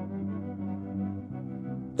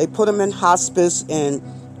 They put him in hospice and,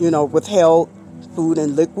 withheld food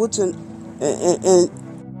and liquids, and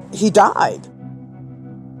he died.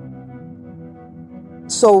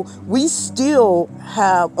 So we still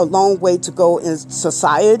have a long way to go in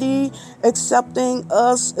society accepting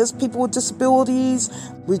us as people with disabilities.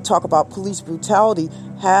 We talk about police brutality.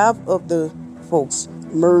 Half of the folks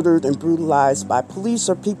murdered and brutalized by police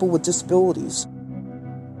are people with disabilities.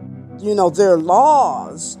 There are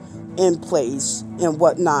laws in place and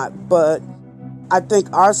whatnot, but I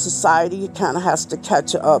think our society kind of has to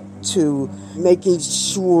catch up to making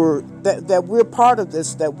sure that we're part of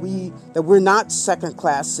this, that we're not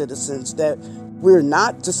second-class citizens, that we're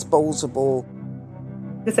not disposable.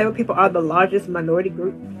 Disabled people are the largest minority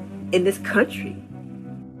group in this country.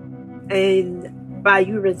 And by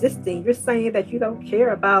you resisting, you're saying that you don't care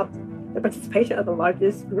about the participation of the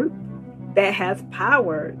largest group that has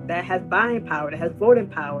power, that has buying power, that has voting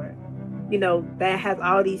power, that has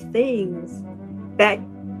all these things that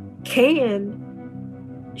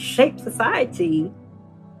can shape society.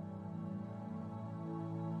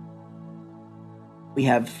 We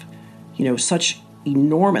have, such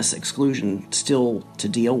enormous exclusion still to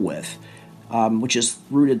deal with, which is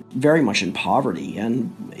rooted very much in poverty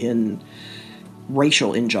and in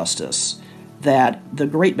racial injustice, that the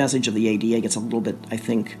great message of the A.D.A. gets a little bit, I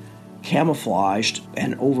think, camouflaged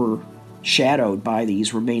and overshadowed by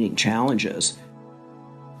these remaining challenges.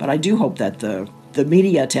 But I do hope that the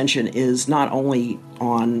media attention is not only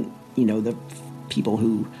on, the people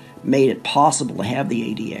who made it possible to have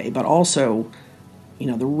the A.D.A., but also,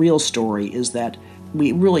 the real story is that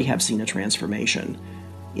we really have seen a transformation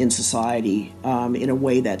in society in a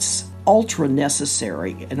way that's ultra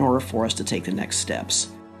necessary in order for us to take the next steps.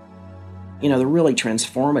 The really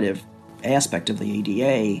transformative aspect of the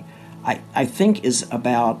A.D.A., I think, is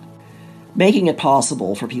about making it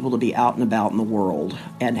possible for people to be out and about in the world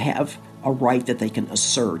and have a right that they can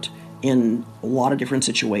assert in a lot of different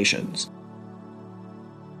situations.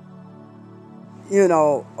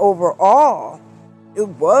 Overall, it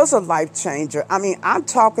was a life changer. I mean, I'm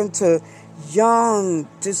talking to young,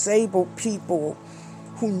 disabled people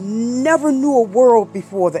who never knew a world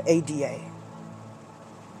before the A.D.A.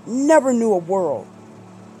 Never knew a world.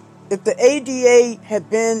 If the A.D.A. had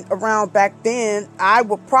been around back then, I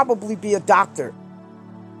would probably be a doctor.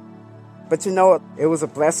 But it was a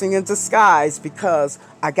blessing in disguise because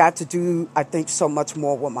I got to do, I think, so much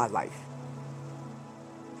more with my life.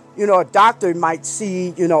 A doctor might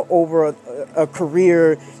see, over a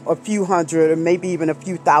career, a few hundred or maybe even a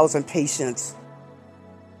few thousand patients.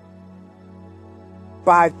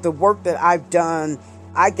 By the work that I've done,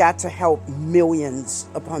 I got to help millions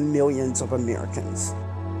upon millions of Americans.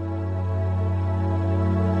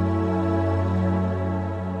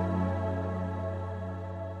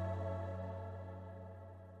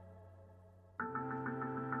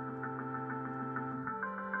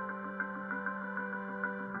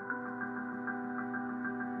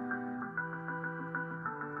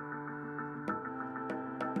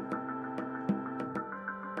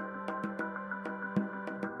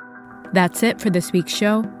 That's it for this week's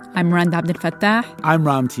show. I'm Rand Abdel Fattah. I'm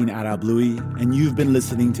Ramteen Arablouei, and you've been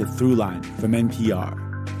listening to Throughline from NPR.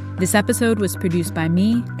 This episode was produced by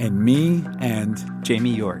me. And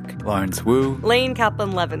Jamie York, Lawrence Wu, Lane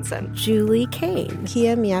Kaplan-Levinson, Julie Kane,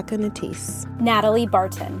 Kia Miaka Natisse, Natalie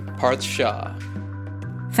Barton, Parth Shah.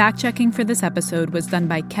 Fact-checking for this episode was done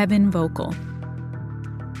by Kevin Vogel.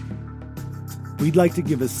 We'd like to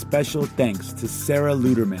give a special thanks to Sarah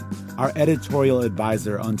Luderman, our editorial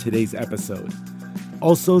advisor on today's episode.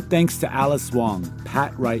 Also, thanks to Alice Wong,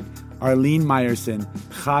 Pat Wright, Arlene Meyerson,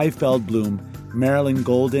 Chai Feldblum, Marilyn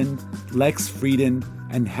Golden, Lex Frieden,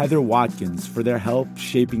 and Heather Watkins for their help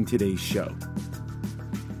shaping today's show.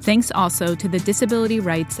 Thanks also to the Disability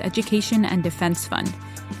Rights Education and Defense Fund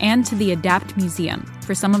and to the ADAPT Museum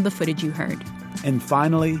for some of the footage you heard. And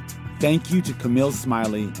finally, thank you to Camille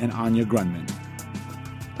Smiley and Anya Grunman.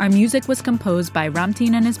 Our music was composed by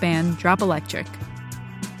Ramteen and his band, Drop Electric.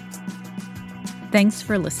 Thanks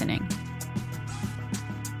for listening.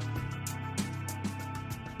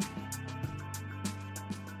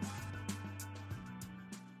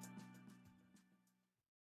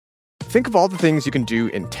 Think of all the things you can do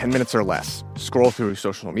in 10 minutes or less. Scroll through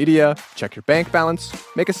social media, check your bank balance,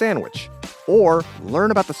 make a sandwich, or learn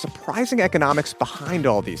about the surprising economics behind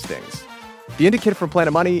all these things. The Indicator from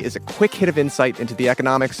Planet Money is a quick hit of insight into the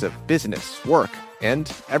economics of business, work,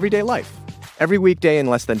 and everyday life. Every weekday in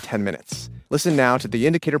less than 10 minutes. Listen now to the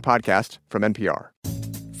Indicator podcast from NPR.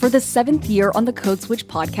 For the 7th year on the Code Switch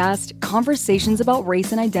podcast, conversations about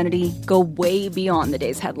race and identity go way beyond the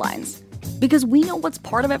day's headlines. Because we know what's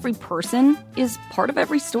part of every person is part of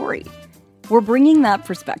every story. We're bringing that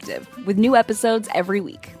perspective with new episodes every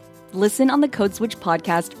week. Listen on the Code Switch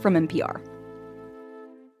podcast from NPR.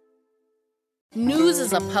 News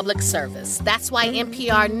is a public service. That's why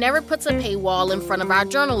NPR never puts a paywall in front of our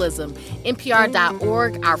journalism.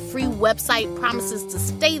 NPR.org, our free website, promises to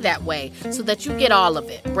stay that way so that you get all of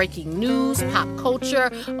it. Breaking news, pop culture,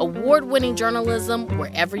 award-winning journalism,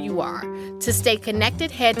 wherever you are. To stay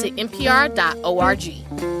connected, head to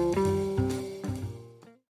NPR.org.